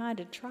maybe kind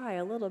of try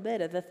a little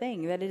bit of the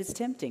thing that is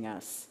tempting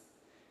us.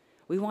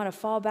 We want to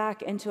fall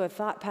back into a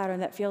thought pattern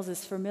that feels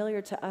as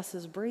familiar to us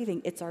as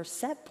breathing. It's our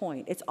set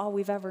point. It's all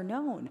we've ever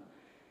known.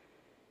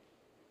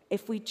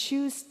 If we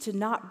choose to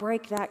not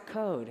break that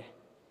code,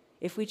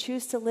 if we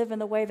choose to live in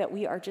the way that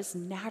we are just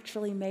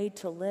naturally made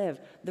to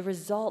live, the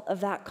result of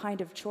that kind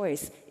of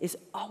choice is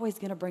always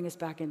going to bring us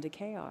back into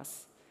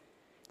chaos.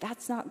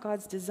 That's not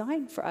God's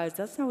design for us.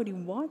 That's not what he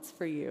wants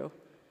for you.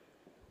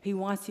 He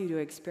wants you to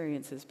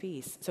experience his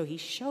peace. So he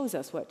shows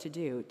us what to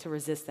do to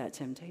resist that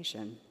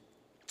temptation.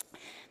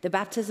 The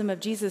baptism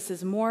of Jesus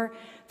is more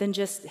than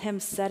just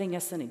him setting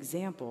us an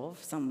example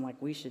of something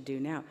like we should do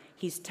now.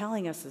 He's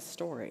telling us a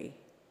story.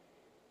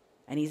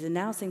 And he's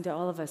announcing to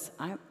all of us,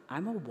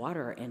 I'm a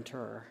water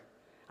enterer.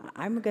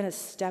 I'm going to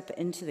step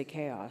into the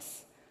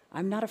chaos.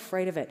 I'm not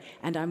afraid of it,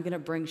 and I'm going to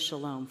bring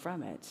shalom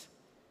from it.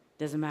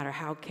 Doesn't matter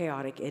how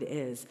chaotic it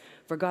is.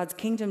 For God's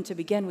kingdom to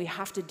begin, we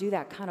have to do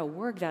that kind of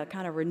work, that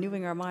kind of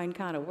renewing our mind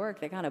kind of work,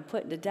 that kind of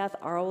putting to death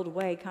our old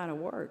way kind of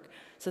work,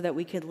 so that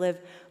we could live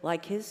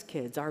like his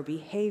kids. Our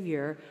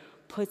behavior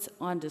puts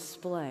on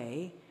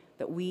display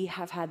that we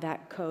have had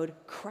that code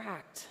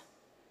cracked,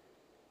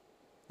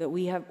 that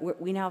we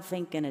now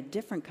think in a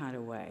different kind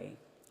of way.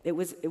 It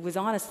was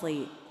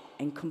honestly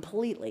and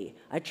completely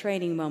a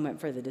training moment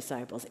for the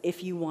disciples.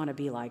 If you want to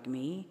be like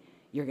me,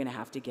 you're going to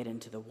have to get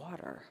into the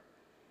water.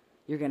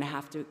 You're going to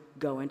have to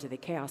go into the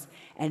chaos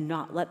and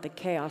not let the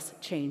chaos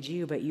change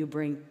you, but you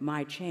bring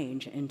my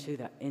change into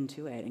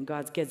it. And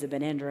God's kids have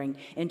been entering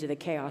into the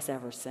chaos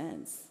ever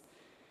since.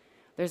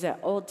 There's an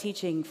old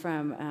teaching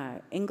from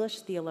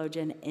English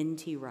theologian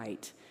N.T.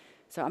 Wright.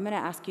 So I'm going to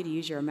ask you to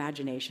use your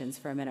imaginations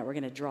for a minute. We're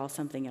going to draw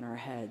something in our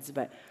heads.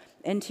 But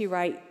N.T.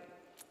 Wright,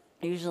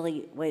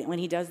 usually when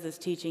he does this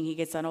teaching, he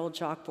gets an old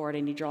chalkboard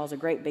and he draws a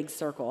great big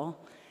circle.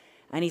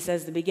 And he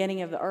says, the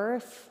beginning of the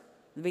earth,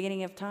 the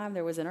beginning of time,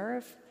 there was an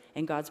earth,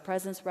 and God's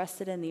presence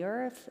rested in the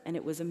earth, and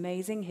it was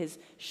amazing. His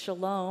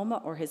shalom,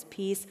 or his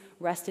peace,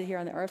 rested here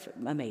on the earth.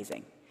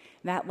 Amazing.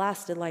 That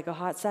lasted like a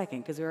hot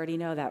second, because we already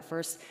know that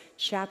first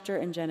chapter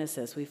in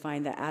Genesis, we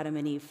find that Adam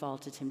and Eve fall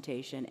to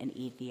temptation and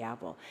eat the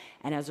apple.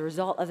 And as a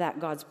result of that,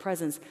 God's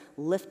presence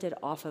lifted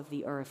off of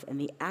the earth, and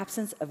the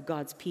absence of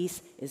God's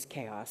peace is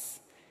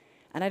chaos.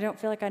 And I don't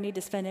feel like I need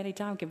to spend any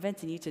time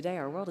convincing you today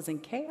our world is in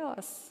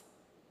chaos,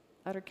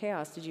 utter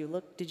chaos.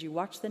 Did you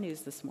watch the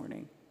news this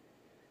morning?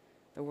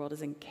 The world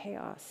is in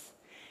chaos.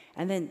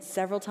 And then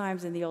several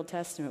times in the Old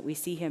Testament, we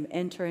see him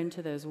enter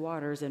into those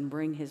waters and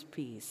bring his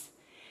peace.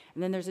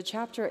 And then there's a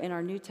chapter in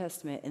our New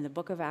Testament in the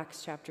book of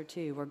Acts chapter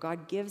 2 where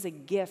God gives a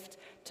gift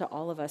to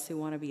all of us who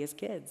want to be his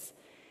kids.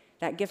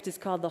 That gift is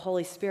called the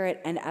Holy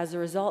Spirit, and as a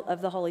result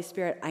of the Holy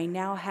Spirit, I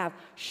now have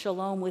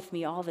shalom with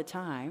me all the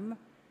time,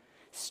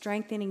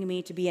 strengthening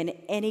me to be in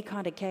any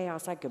kind of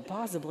chaos I could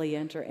possibly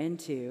enter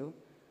into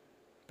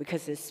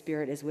because his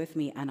Spirit is with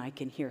me and I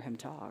can hear him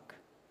talk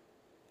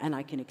and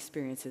I can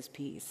experience his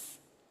peace.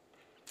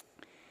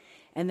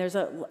 And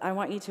I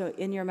want you to,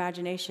 in your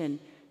imagination,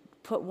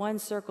 put one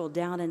circle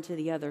down into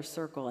the other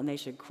circle, and they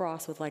should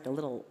cross with like a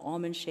little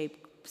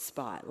almond-shaped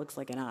spot. It looks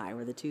like an eye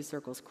where the two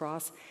circles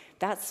cross.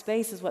 That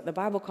space is what the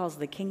Bible calls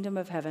the kingdom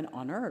of heaven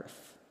on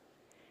earth.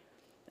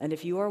 And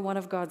if you are one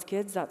of God's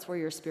kids, that's where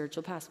your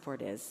spiritual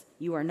passport is.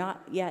 You are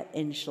not yet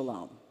in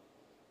shalom.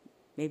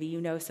 Maybe you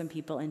know some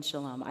people in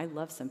shalom. I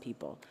love some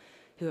people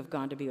who have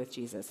gone to be with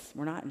Jesus.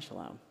 We're not in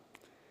shalom.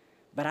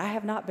 But I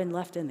have not been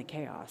left in the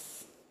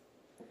chaos.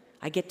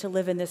 I get to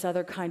live in this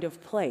other kind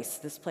of place,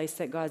 this place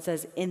that God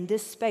says, in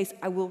this space,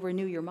 I will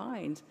renew your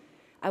mind.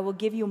 I will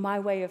give you my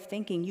way of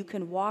thinking. You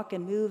can walk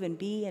and move and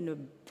be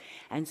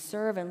and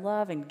serve and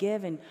love and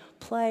give and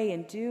play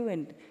and do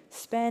and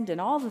spend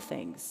and all the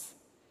things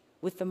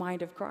with the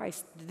mind of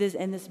Christ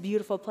in this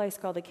beautiful place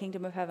called the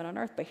kingdom of heaven on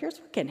earth. But here's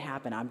what can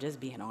happen. I'm just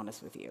being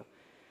honest with you.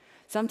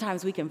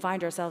 Sometimes we can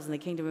find ourselves in the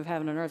kingdom of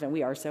heaven on earth and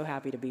we are so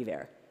happy to be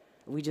there.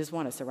 We just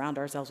want to surround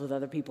ourselves with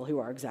other people who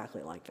are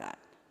exactly like that.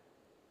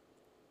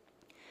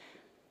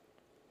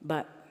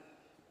 But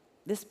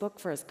this book,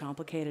 for as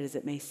complicated as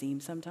it may seem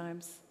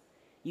sometimes,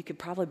 you could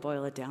probably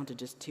boil it down to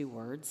just 2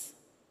 words.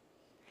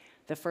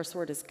 The first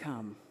word is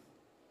come.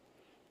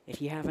 If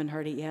you haven't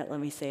heard it yet, let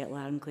me say it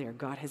loud and clear.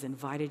 God has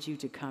invited you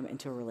to come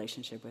into a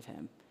relationship with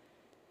him.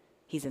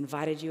 He's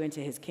invited you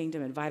into his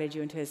kingdom, invited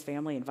you into his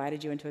family,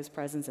 invited you into his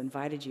presence,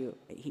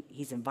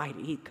 he's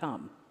invited, he'd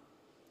come.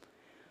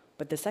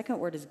 But the second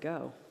word is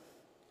go.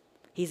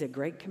 He's a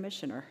great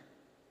commissioner.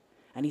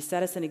 And he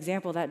set us an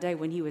example that day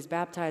when he was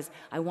baptized.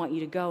 I want you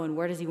to go. And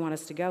where does he want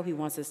us to go? He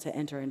wants us to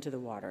enter into the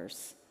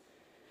waters.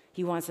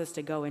 He wants us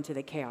to go into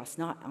the chaos,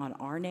 not on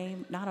our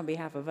name, not on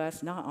behalf of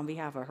us, not on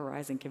behalf of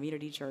Horizon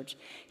Community Church.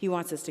 He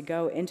wants us to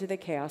go into the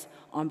chaos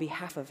on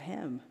behalf of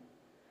him,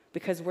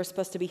 because we're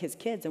supposed to be his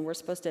kids and we're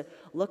supposed to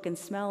look and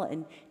smell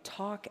and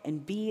talk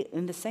and be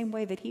in the same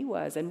way that he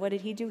was. And what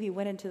did he do? He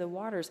went into the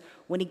waters.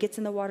 When he gets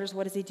in the waters,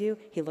 what does he do?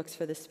 He looks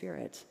for the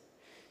Spirit.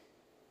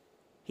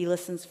 He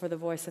listens for the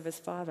voice of his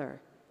Father.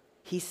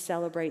 He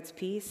celebrates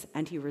peace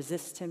and he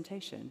resists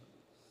temptation.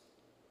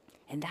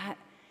 And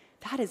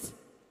that is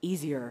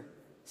easier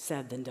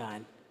said than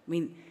done. I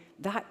mean,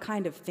 that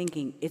kind of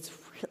thinking,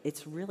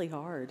 it's really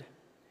hard.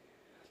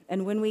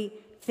 And when we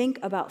think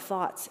about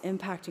thoughts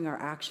impacting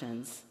our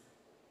actions,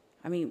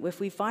 I mean, if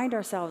we find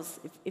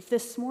ourselves, if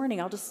this morning,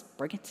 I'll just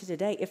bring it to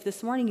today, if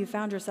this morning you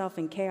found yourself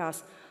in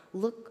chaos,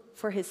 look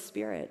for his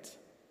Spirit.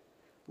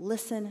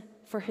 Listen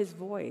for his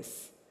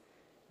voice.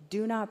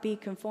 Do not be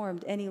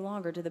conformed any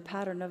longer to the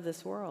pattern of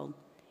this world.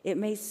 It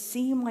may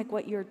seem like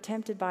what you're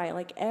tempted by,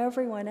 like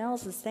everyone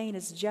else is saying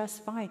is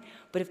just fine,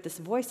 but if this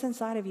voice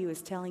inside of you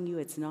is telling you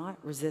it's not,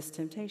 resist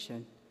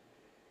temptation.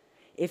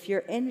 If you're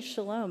in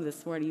shalom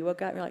this morning, you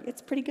woke up and you're like,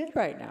 it's pretty good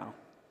right now.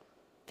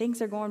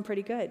 Things are going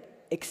pretty good.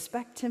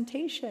 Expect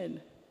temptation.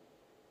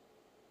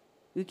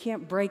 We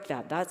can't break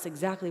that. That's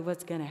exactly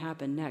what's going to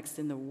happen next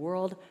in the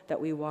world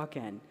that we walk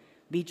in.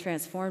 Be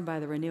transformed by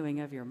the renewing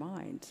of your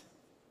mind.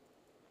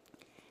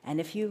 And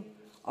if you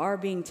are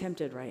being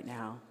tempted right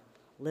now,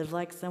 live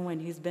like someone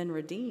who's been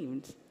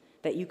redeemed,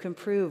 that you can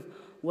prove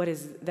what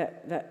is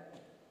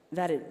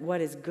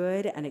what is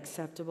good and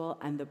acceptable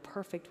and the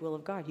perfect will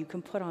of God. You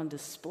can put on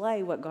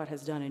display what God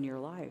has done in your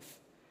life.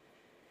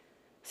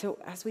 So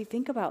as we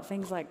think about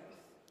things like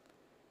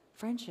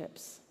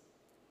friendships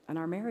and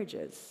our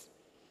marriages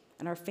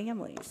and our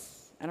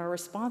families and our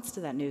response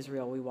to that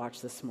newsreel we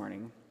watched this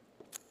morning,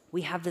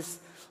 we have this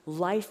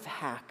life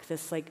hack,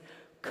 this like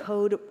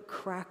code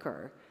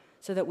cracker,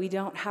 so that we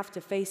don't have to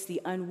face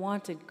the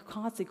unwanted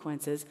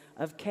consequences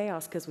of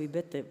chaos because we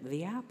bit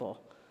the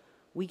apple.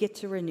 We get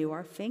to renew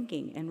our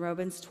thinking. In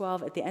Romans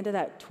 12, at the end of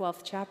that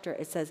 12th chapter,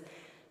 it says,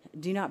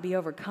 do not be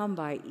overcome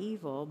by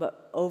evil,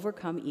 but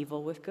overcome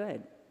evil with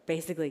good.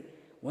 Basically,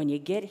 when you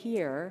get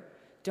here,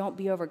 don't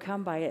be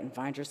overcome by it and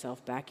find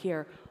yourself back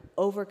here.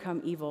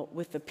 Overcome evil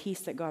with the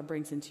peace that God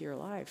brings into your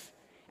life.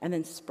 And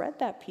then spread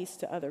that peace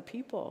to other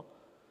people.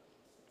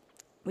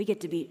 We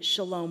get to be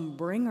shalom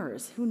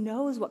bringers. Who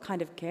knows what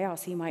kind of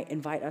chaos he might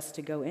invite us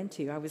to go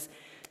into? I was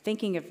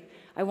thinking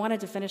I wanted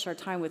to finish our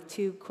time with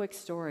 2 quick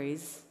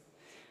stories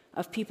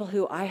of people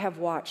who I have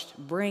watched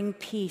bring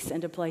peace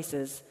into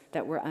places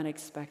that were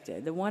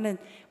unexpected. The one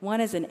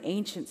is an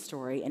ancient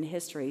story in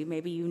history.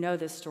 Maybe you know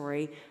this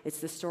story. It's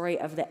the story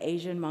of the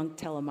Asian monk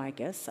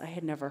Telemachus. I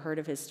had never heard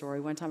of his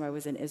story. One time I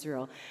was in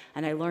Israel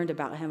and I learned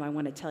about him. I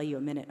want to tell you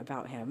a minute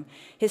about him.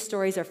 His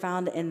stories are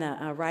found in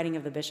the writing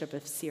of the Bishop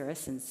of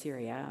Cyrus in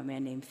Syria, a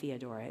man named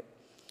Theodoret.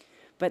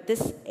 But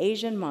this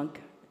Asian monk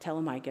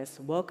Telemachus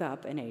woke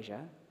up in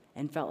Asia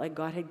and felt like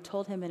God had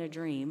told him in a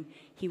dream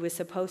he was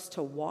supposed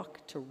to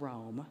walk to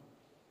Rome.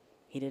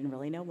 He didn't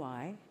really know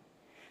why.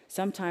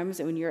 Sometimes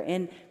when you're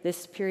in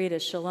this period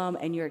of shalom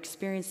and you're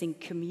experiencing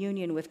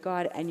communion with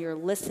God and you're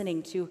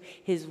listening to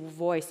his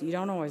voice, you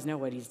don't always know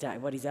what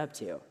he's up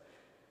to.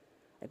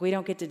 Like, we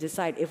don't get to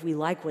decide if we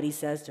like what he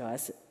says to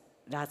us.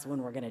 That's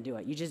when we're going to do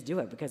it. You just do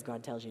it because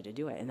God tells you to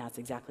do it, and that's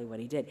exactly what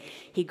he did.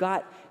 He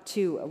got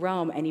to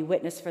Rome, and he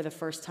witnessed for the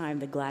first time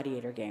the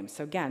gladiator games.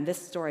 So again,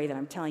 this story that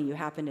I'm telling you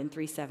happened in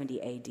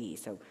 370 AD.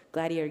 So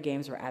gladiator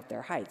games were at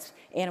their heights.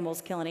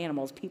 Animals killing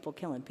animals, people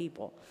killing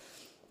people.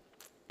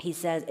 He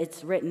says,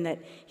 it's written that,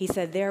 he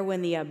said, there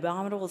when the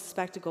abominable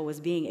spectacle was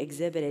being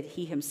exhibited,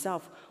 he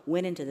himself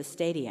went into the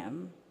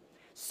stadium,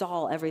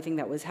 saw everything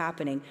that was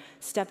happening,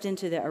 stepped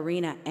into the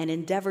arena, and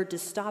endeavored to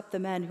stop the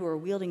men who were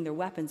wielding their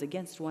weapons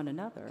against one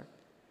another.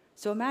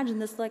 So imagine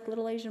this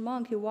little Asian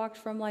monk who walked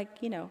from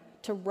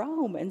to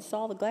Rome and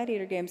saw the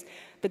gladiator games.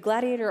 The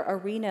gladiator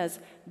arenas,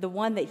 the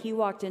one that he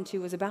walked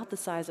into was about the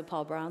size of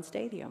Paul Brown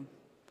Stadium.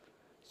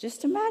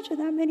 Just imagine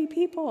that many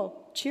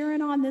people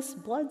cheering on this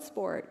blood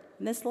sport.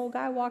 And this little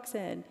guy walks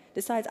in,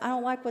 decides, I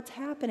don't like what's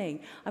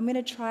happening. I'm going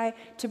to try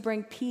to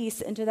bring peace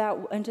into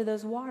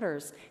those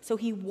waters. So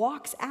he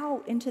walks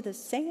out into the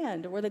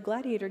sand where the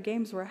gladiator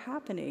games were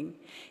happening.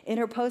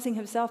 Interposing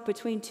himself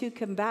between two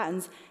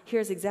combatants,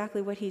 here's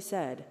exactly what he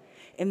said.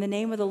 In the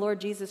name of the Lord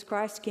Jesus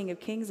Christ, King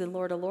of kings and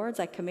Lord of lords,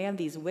 I command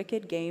these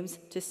wicked games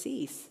to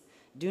cease.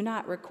 Do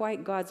not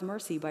requite God's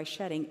mercy by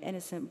shedding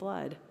innocent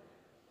blood.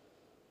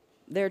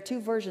 There are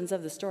two versions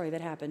of the story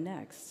that happened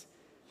next.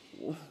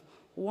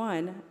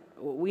 One,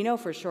 we know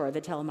for sure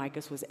that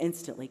Telemachus was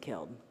instantly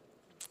killed.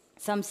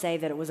 Some say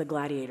that it was a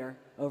gladiator,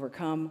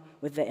 overcome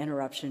with the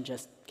interruption,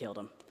 just killed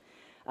him.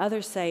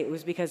 Others say it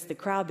was because the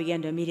crowd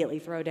began to immediately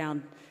throw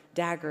down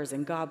daggers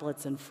and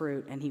goblets and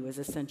fruit, and he was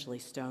essentially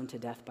stoned to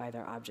death by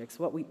their objects.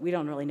 We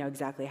don't really know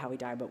exactly how he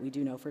died, but we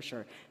do know for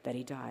sure that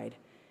he died.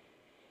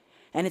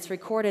 And it's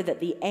recorded that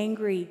the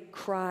angry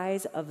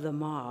cries of the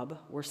mob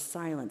were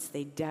silenced.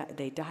 They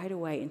died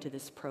away into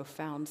this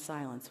profound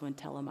silence when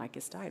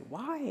Telemachus died.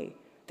 Why?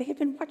 They had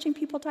been watching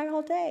people die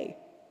all day.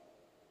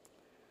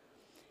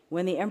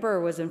 When the emperor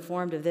was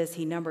informed of this,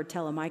 he numbered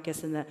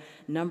Telemachus in the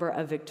number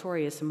of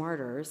victorious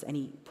martyrs, and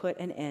he put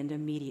an end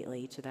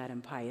immediately to that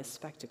impious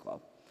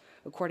spectacle.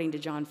 According to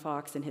John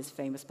Fox in his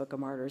famous Book of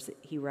Martyrs,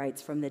 he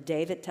writes, from the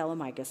day that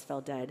Telemachus fell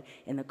dead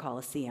in the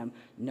Colosseum,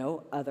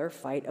 no other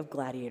fight of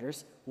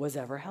gladiators was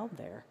ever held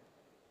there.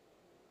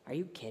 Are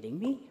you kidding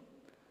me?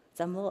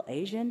 Some little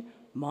Asian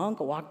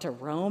monk walked to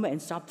Rome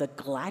and stopped the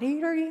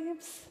gladiator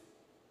games?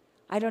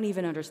 I don't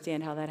even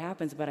understand how that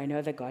happens, but I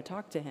know that God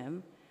talked to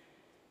him.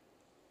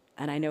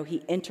 And I know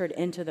he entered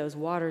into those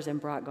waters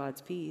and brought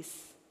God's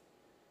peace.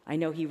 I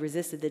know he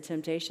resisted the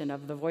temptation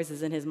of the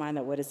voices in his mind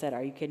that would have said,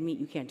 are you kidding me?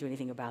 You can't do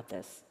anything about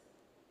this.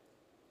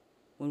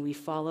 When we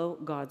follow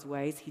God's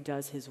ways, he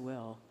does his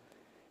will.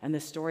 And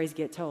the stories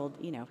get told,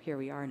 here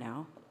we are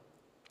now,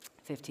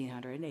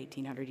 1,500,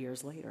 1,800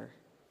 years later.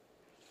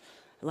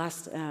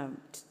 Last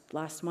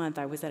month,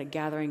 I was at a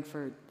gathering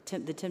for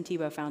the Tim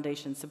Tebow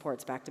Foundation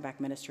supports back-to-back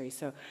ministry.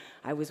 So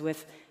I was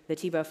with the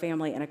Tebow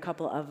family and a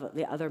couple of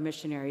the other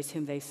missionaries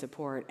whom they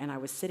support, and I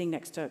was sitting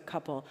next to a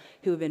couple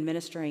who have been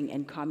ministering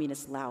in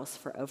communist Laos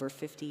for over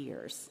 50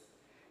 years.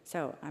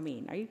 So,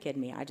 are you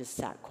kidding me? I just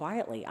sat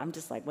quietly. I'm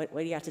just like, what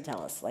do you have to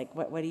tell us? Like,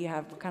 what do you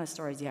have? What kind of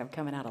stories do you have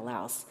coming out of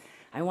Laos?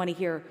 I want to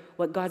hear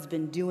what God's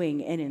been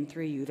doing in and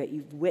through you that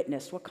you've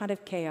witnessed. What kind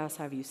of chaos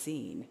have you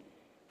seen?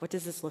 What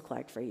does this look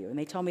like for you? And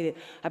they told me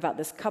about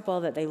this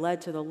couple that they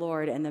led to the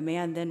Lord, and the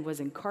man then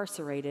was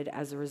incarcerated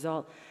as a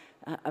result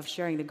of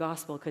sharing the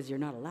gospel because you're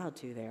not allowed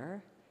to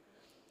there.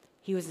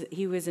 He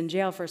was in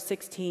jail for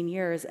 16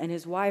 years, and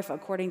his wife,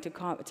 according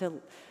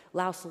to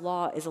Laos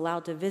law, is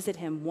allowed to visit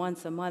him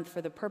once a month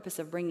for the purpose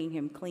of bringing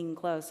him clean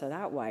clothes. So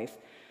that wife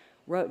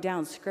wrote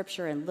down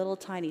scripture in little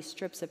tiny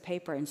strips of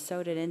paper and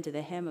sewed it into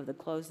the hem of the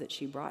clothes that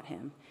she brought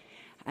him.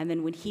 And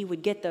then when he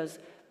would get those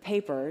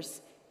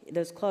papers,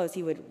 those clothes,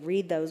 he would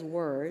read those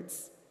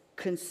words,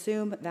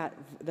 consume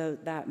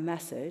that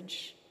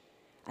message,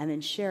 and then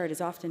share it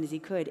as often as he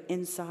could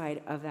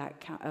inside of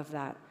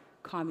that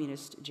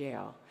communist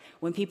jail.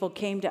 When people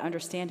came to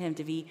understand him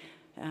to be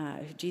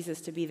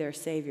Jesus to be their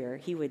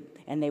savior,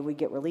 and they would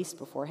get released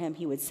before him,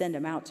 he would send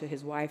them out to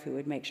his wife, who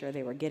would make sure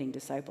they were getting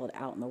discipled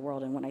out in the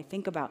world. And when I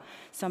think about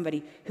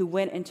somebody who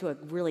went into a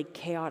really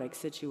chaotic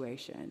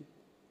situation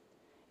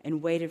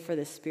and waited for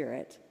the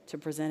Spirit to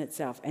present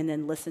itself, and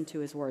then listen to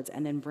his words,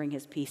 and then bring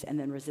his peace, and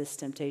then resist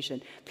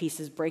temptation. Peace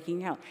is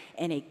breaking out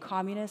in a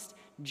communist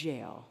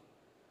jail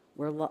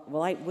where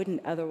light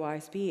wouldn't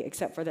otherwise be,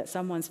 except for that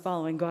someone's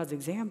following God's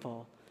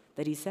example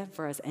that he set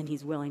for us, and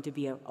he's willing to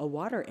be a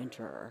water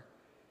enterer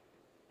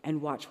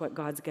and watch what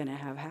God's going to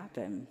have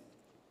happen.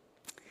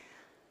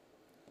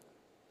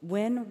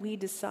 When we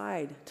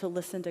decide to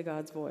listen to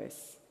God's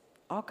voice,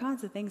 all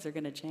kinds of things are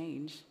going to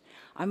change.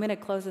 I'm going to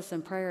close this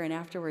in prayer, and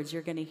afterwards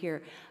you're going to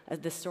hear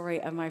the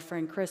story of my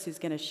friend Chris, who's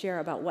going to share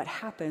about what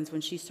happens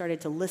when she started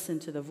to listen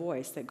to the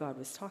voice that God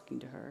was talking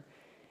to her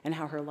and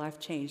how her life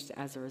changed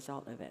as a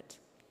result of it.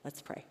 Let's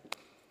pray.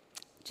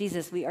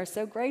 Jesus, we are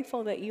so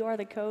grateful that you are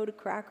the code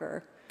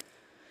cracker,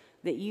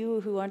 that you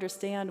who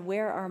understand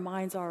where our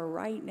minds are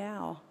right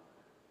now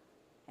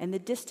and the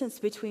distance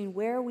between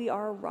where we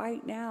are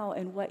right now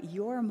and what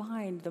your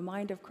mind, the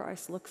mind of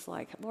Christ, looks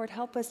like. Lord,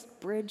 help us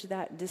bridge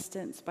that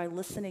distance by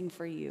listening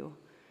for you,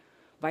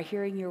 by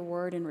hearing your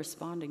word and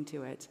responding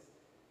to it,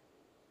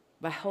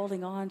 by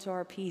holding on to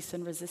our peace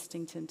and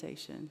resisting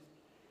temptation.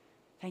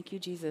 Thank you,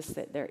 Jesus,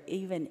 that there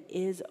even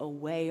is a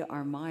way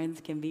our minds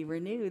can be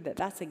renewed,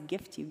 that's a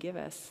gift you give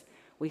us.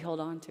 We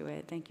hold on to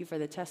it. Thank you for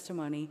the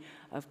testimony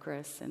of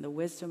Chris and the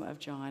wisdom of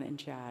John and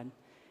Chad.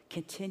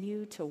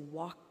 Continue to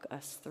walk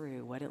us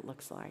through what it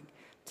looks like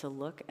to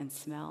look and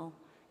smell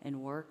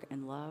and work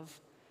and love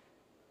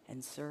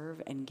and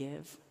serve and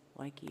give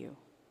like you.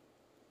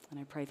 And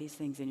I pray these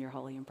things in your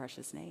holy and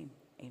precious name.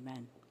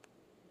 Amen.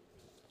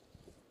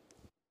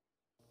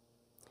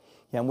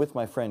 Yeah, I'm with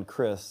my friend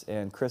Chris,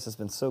 and Chris has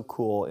been so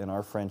cool in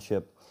our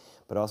friendship,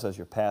 but also as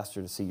your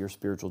pastor, to see your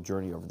spiritual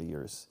journey over the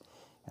years.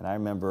 And I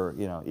remember,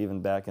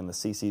 even back in the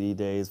CCD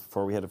days,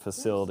 before we had a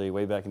facility,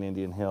 way back in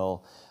Indian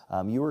Hill,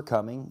 you were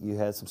coming, you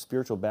had some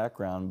spiritual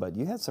background, but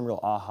you had some real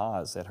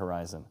ahas at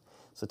Horizon.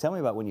 So tell me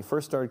about when you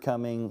first started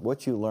coming,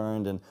 what you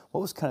learned, and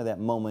what was kind of that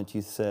moment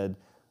you said,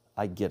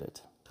 I get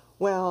it?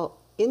 Well,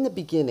 in the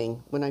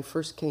beginning, when I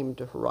first came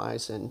to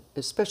Horizon,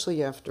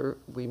 especially after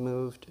we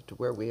moved to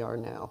where we are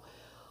now,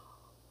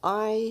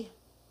 I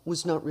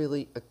was not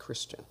really a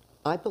Christian.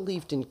 I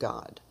believed in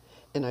God,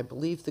 and I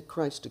believed that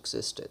Christ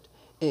existed.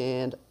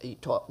 And he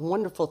taught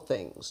wonderful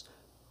things,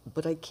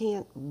 but I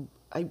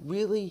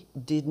really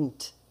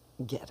didn't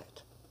get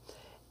it.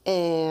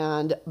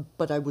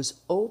 But I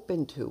was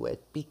open to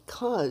it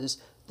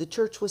because the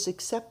church was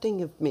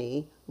accepting of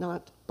me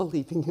not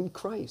believing in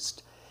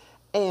Christ.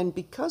 And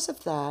because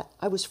of that,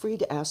 I was free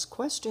to ask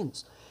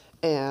questions.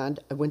 And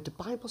I went to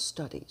Bible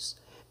studies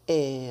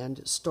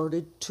and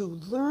started to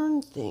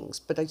learn things,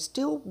 but I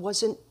still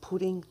wasn't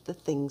putting the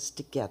things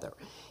together.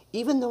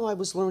 Even though I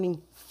was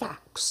learning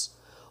facts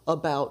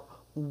about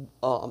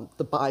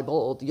the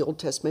Bible, the Old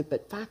Testament,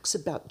 but facts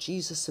about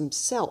Jesus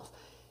himself,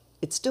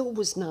 it still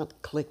was not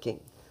clicking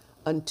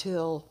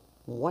until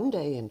one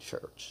day in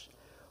church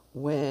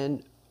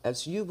when,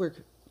 as you were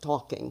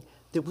talking,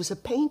 there was a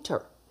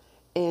painter,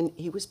 and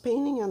he was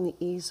painting on the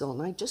easel,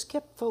 and I just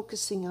kept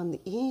focusing on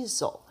the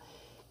easel.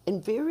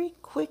 And very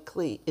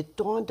quickly it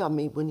dawned on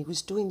me when he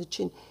was doing the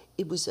chin,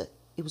 it was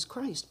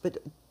Christ, but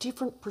a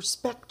different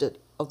perspective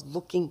of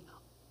looking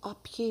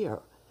up here.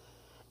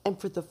 And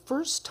for the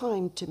first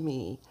time to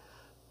me,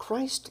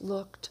 Christ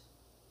looked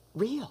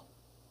real.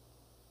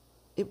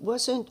 It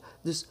wasn't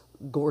this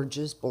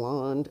gorgeous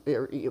blonde,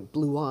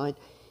 blue-eyed,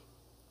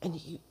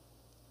 and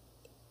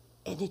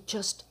it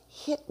just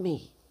hit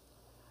me.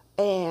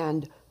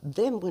 And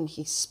then when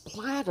he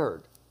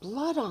splattered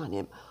blood on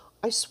him,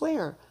 I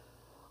swear,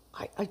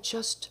 I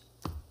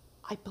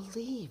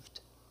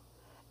believed.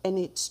 And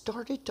it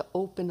started to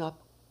open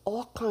up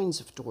all kinds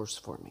of doors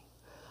for me.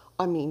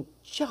 I mean,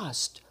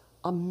 just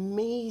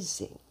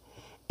amazing.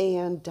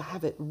 And to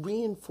have it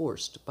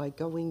reinforced by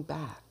going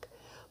back.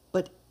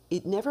 But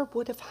it never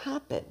would have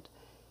happened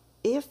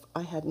if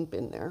I hadn't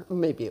been there.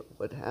 Maybe it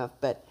would have,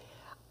 but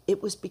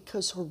it was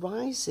because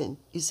Horizon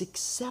is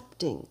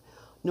accepting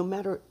no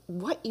matter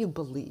what you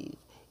believe.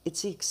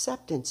 It's the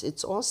acceptance.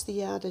 It's also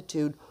the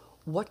attitude,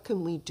 what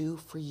can we do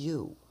for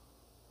you?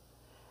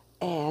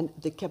 And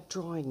they kept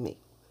drawing me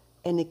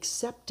and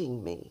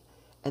accepting me,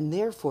 and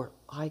therefore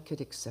I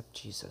could accept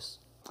Jesus.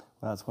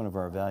 Well, that's one of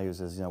our values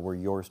is, we're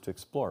yours to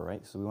explore,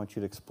 right? So we want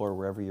you to explore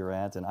wherever you're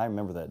at. And I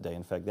remember that day.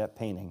 In fact, that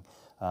painting,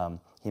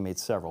 he made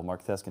several.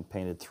 Mark Theskin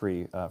painted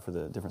 3 for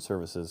the different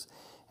services,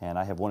 and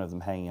I have one of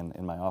them hanging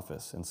in my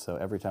office. And so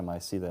every time I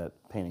see that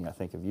painting, I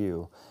think of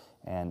you.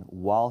 And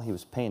while he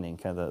was painting,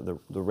 kind of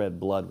the red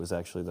blood was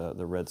actually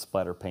the red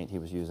splatter paint he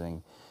was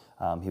using.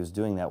 He was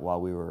doing that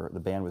while the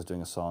band was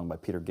doing a song by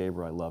Peter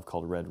Gabriel I love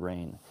called Red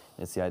Rain.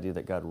 It's the idea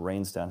that God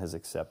rains down his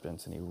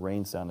acceptance, and he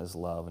rains down his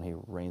love, and he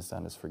rains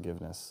down his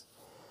forgiveness.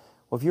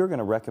 Well, if you were going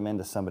to recommend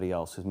to somebody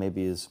else who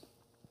maybe is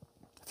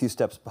a few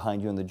steps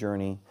behind you in the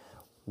journey,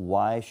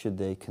 why should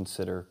they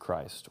consider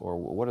Christ? Or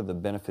what are the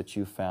benefits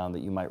you found that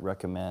you might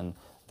recommend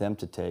them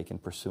to take in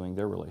pursuing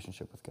their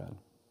relationship with God?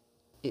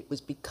 It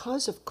was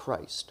because of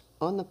Christ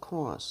on the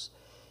cross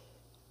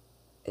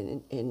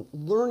and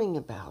learning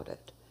about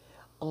it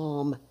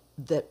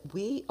that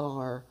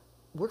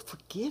we're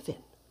forgiven.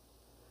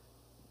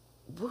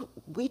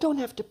 We don't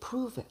have to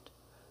prove it.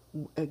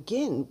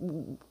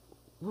 Again,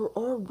 we're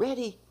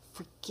already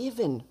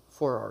forgiven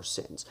for our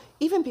sins.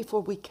 Even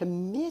before we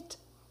commit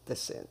the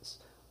sins,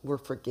 we're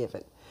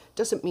forgiven.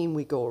 Doesn't mean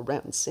we go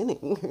around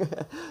sinning.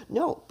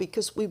 No,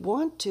 because we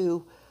want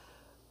to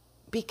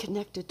be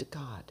connected to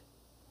God.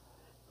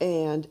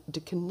 And to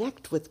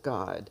connect with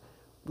God,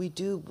 we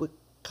do what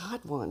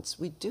God wants.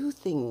 We do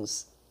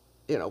things,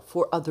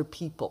 for other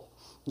people,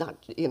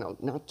 not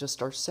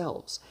just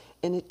ourselves.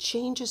 And it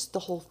changes the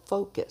whole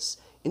focus.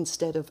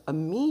 Instead of a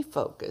me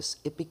focus,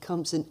 it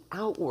becomes an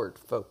outward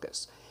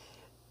focus.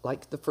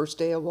 Like the first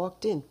day I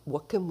walked in,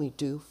 what can we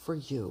do for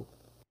you?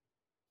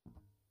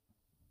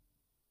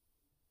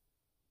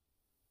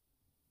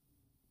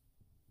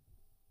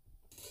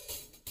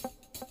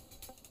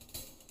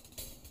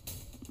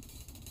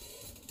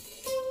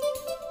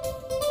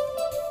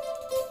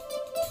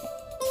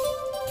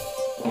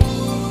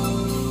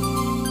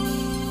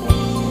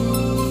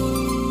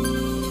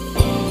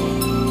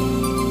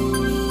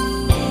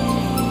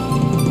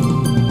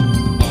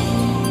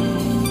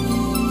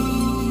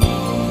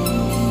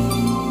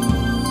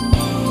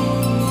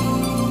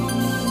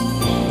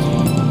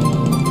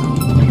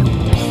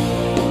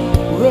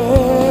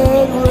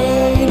 Red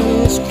rain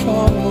is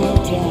coming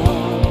down.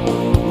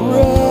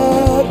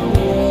 Red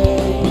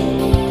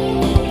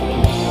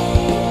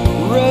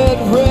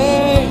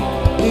rain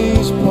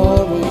is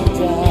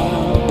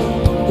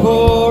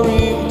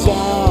pouring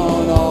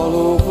down all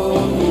over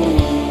me.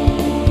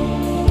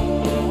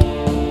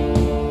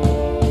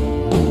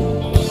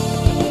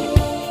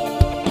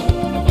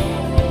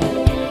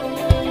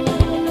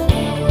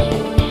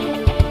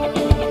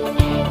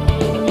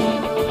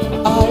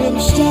 I am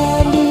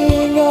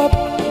standing up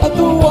at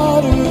the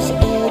water's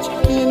edge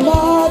in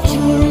my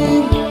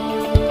dream.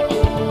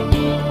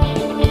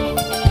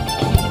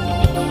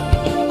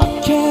 I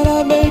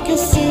cannot make a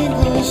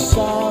single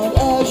sound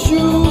as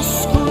you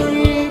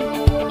scream.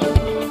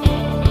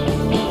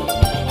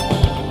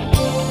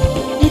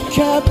 It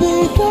can't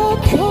be that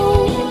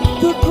cold,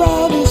 the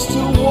ground is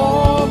too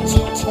warm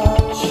to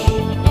touch.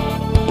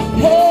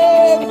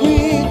 Head we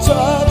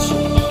touch,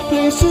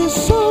 this is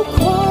so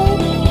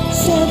quiet,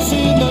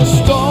 sensing the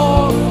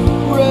storm.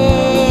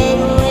 Red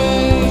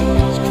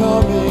rain's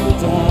coming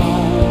down.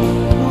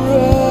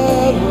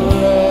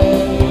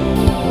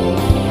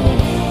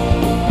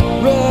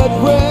 Red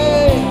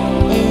rain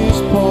is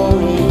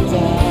pouring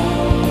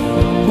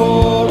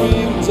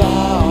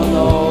down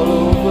all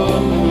over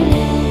me.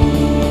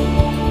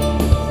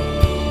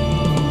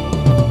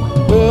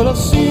 Well, I've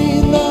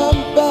seen them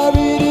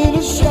buried in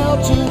a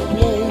sheltered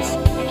place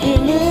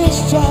in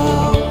this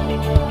town.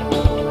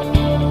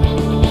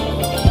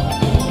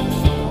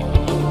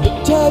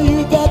 Tell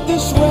you that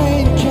this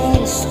rain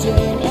can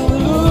sting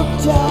and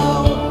look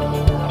down.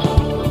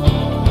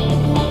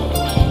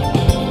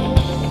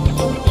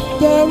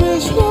 There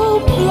is no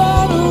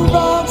blood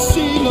around,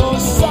 see no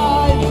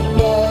sign of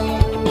pain,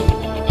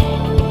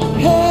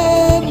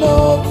 and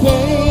no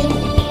pain,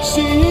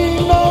 see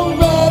no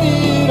red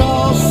at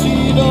all,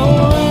 see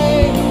no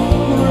rain.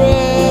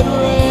 Red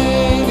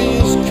rain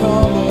is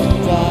coming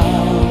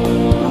down.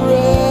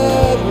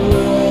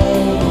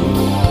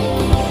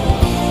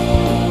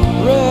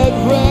 Red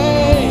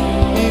rain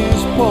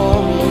is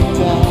pouring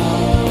down.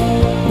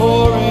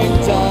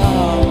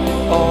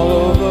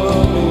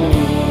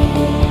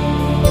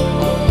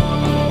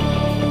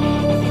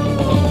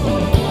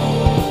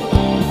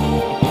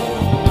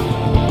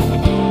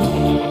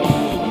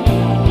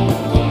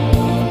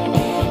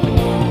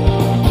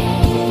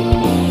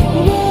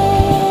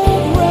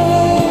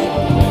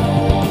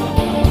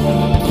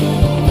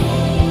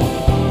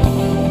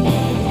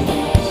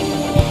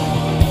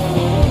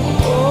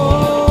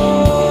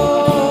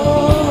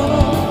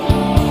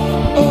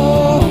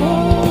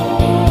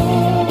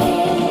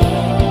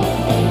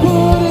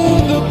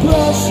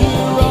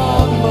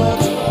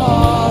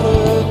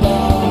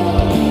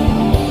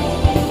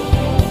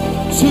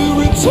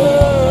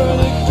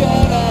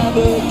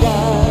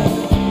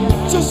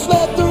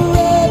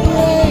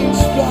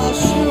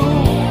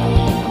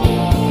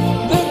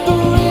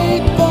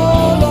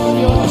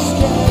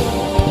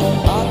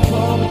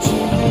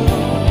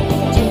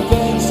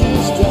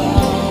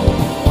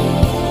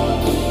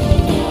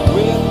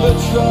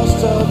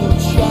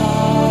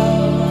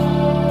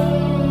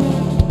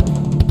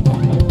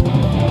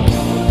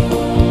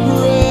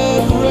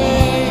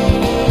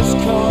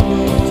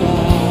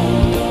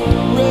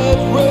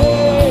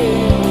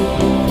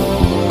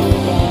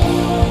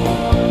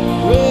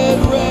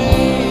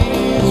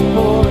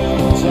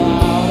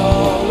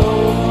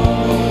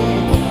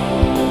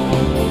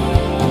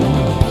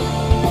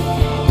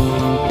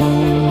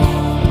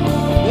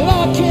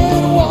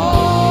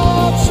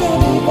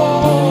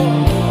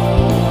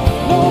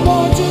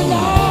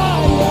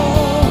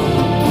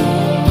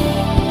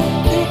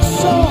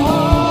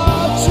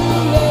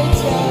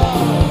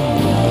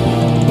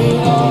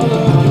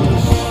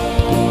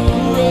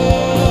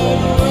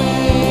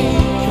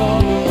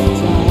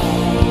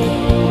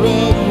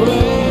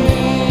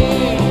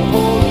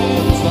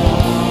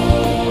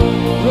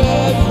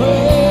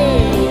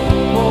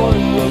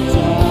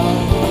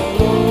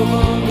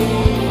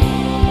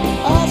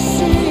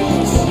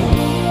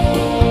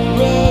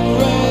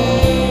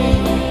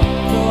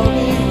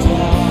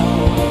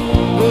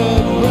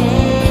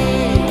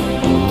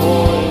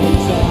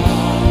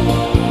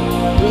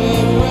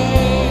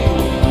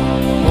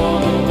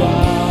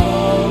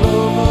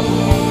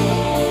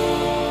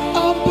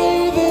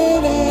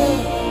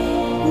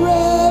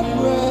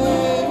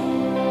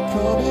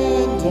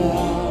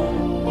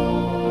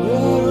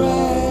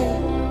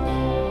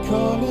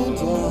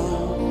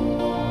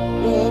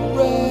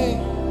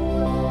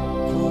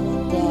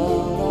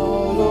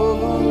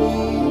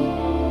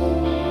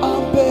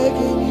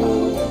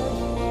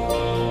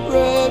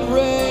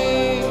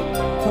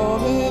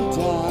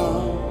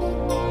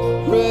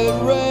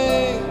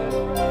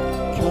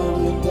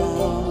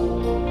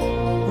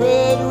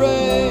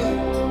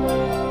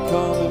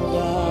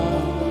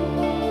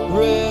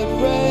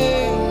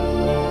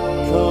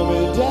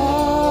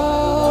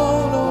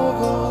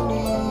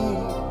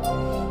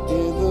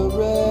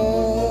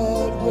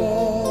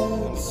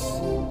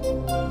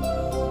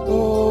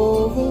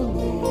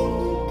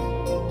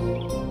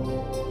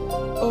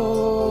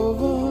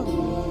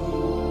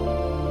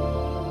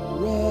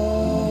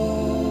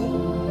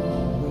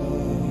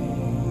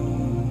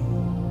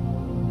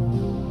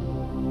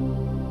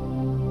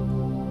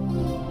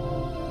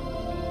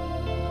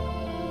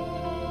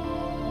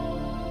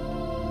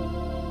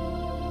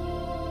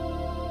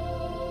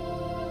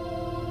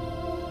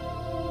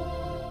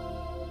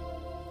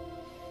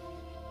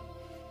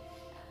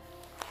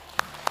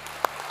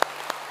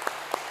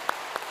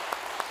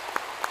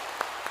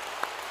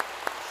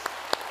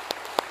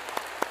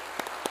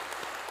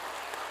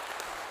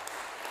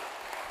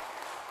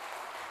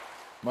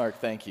 Mark,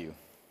 thank you.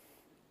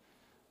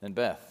 And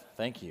Beth,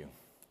 thank you.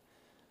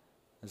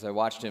 As I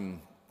watched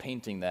him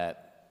painting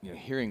that,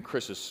 hearing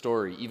Chris's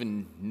story,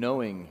 even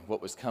knowing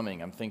what was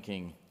coming, I'm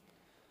thinking,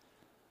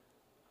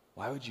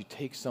 why would you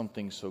take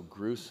something so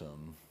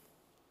gruesome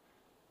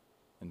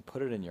and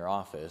put it in your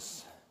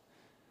office,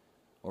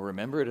 or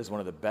remember it as one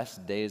of the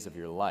best days of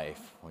your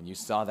life when you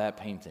saw that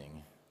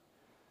painting,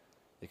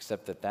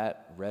 except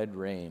that red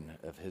rain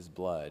of his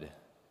blood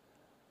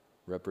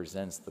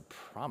represents the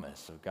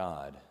promise of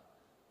God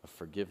of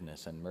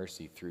forgiveness and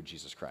mercy through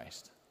Jesus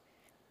Christ.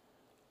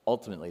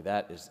 Ultimately,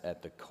 that is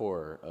at the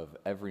core of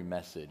every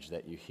message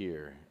that you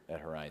hear at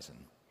Horizon.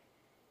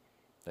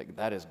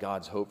 That is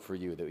God's hope for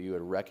you, that you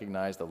would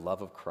recognize the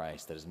love of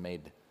Christ that has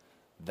made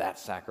that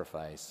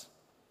sacrifice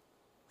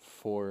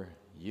for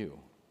you.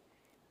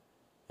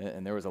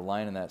 And there was a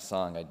line in that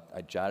song,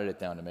 I jotted it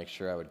down to make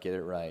sure I would get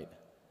it right.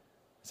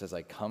 It says,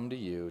 I come to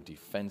you,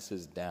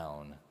 defenses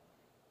down,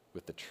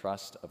 with the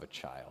trust of a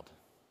child,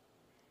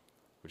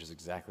 which is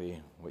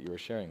exactly what you were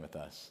sharing with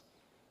us.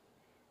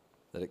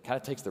 That it kind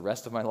of takes the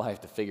rest of my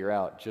life to figure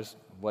out just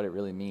what it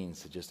really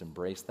means to just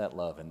embrace that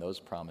love and those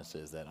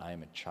promises that I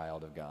am a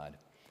child of God.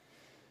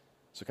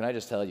 So can I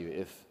just tell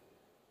you,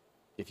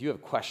 if you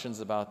have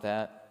questions about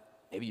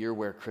that, maybe you're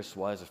where Chris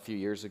was a few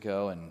years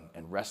ago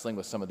and wrestling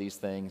with some of these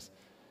things,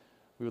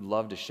 we would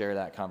love to share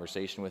that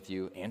conversation with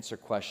you, answer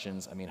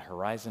questions. I mean,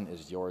 Horizon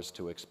is yours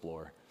to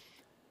explore.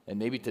 And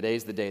maybe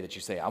today's the day that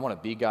you say, I want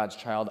to be God's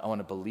child. I want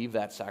to believe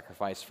that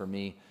sacrifice for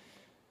me.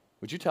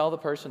 Would you tell the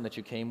person that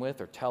you came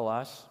with or tell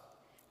us?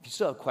 If you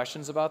still have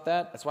questions about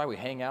that, that's why we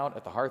hang out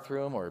at the Hearth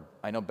Room, or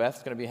I know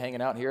Beth's going to be hanging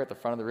out here at the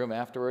front of the room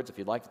afterwards if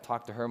you'd like to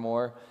talk to her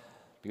more,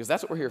 because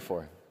that's what we're here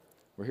for.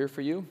 We're here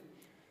for you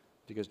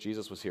because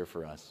Jesus was here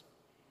for us.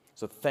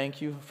 So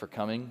thank you for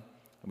coming,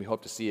 and we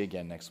hope to see you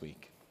again next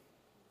week.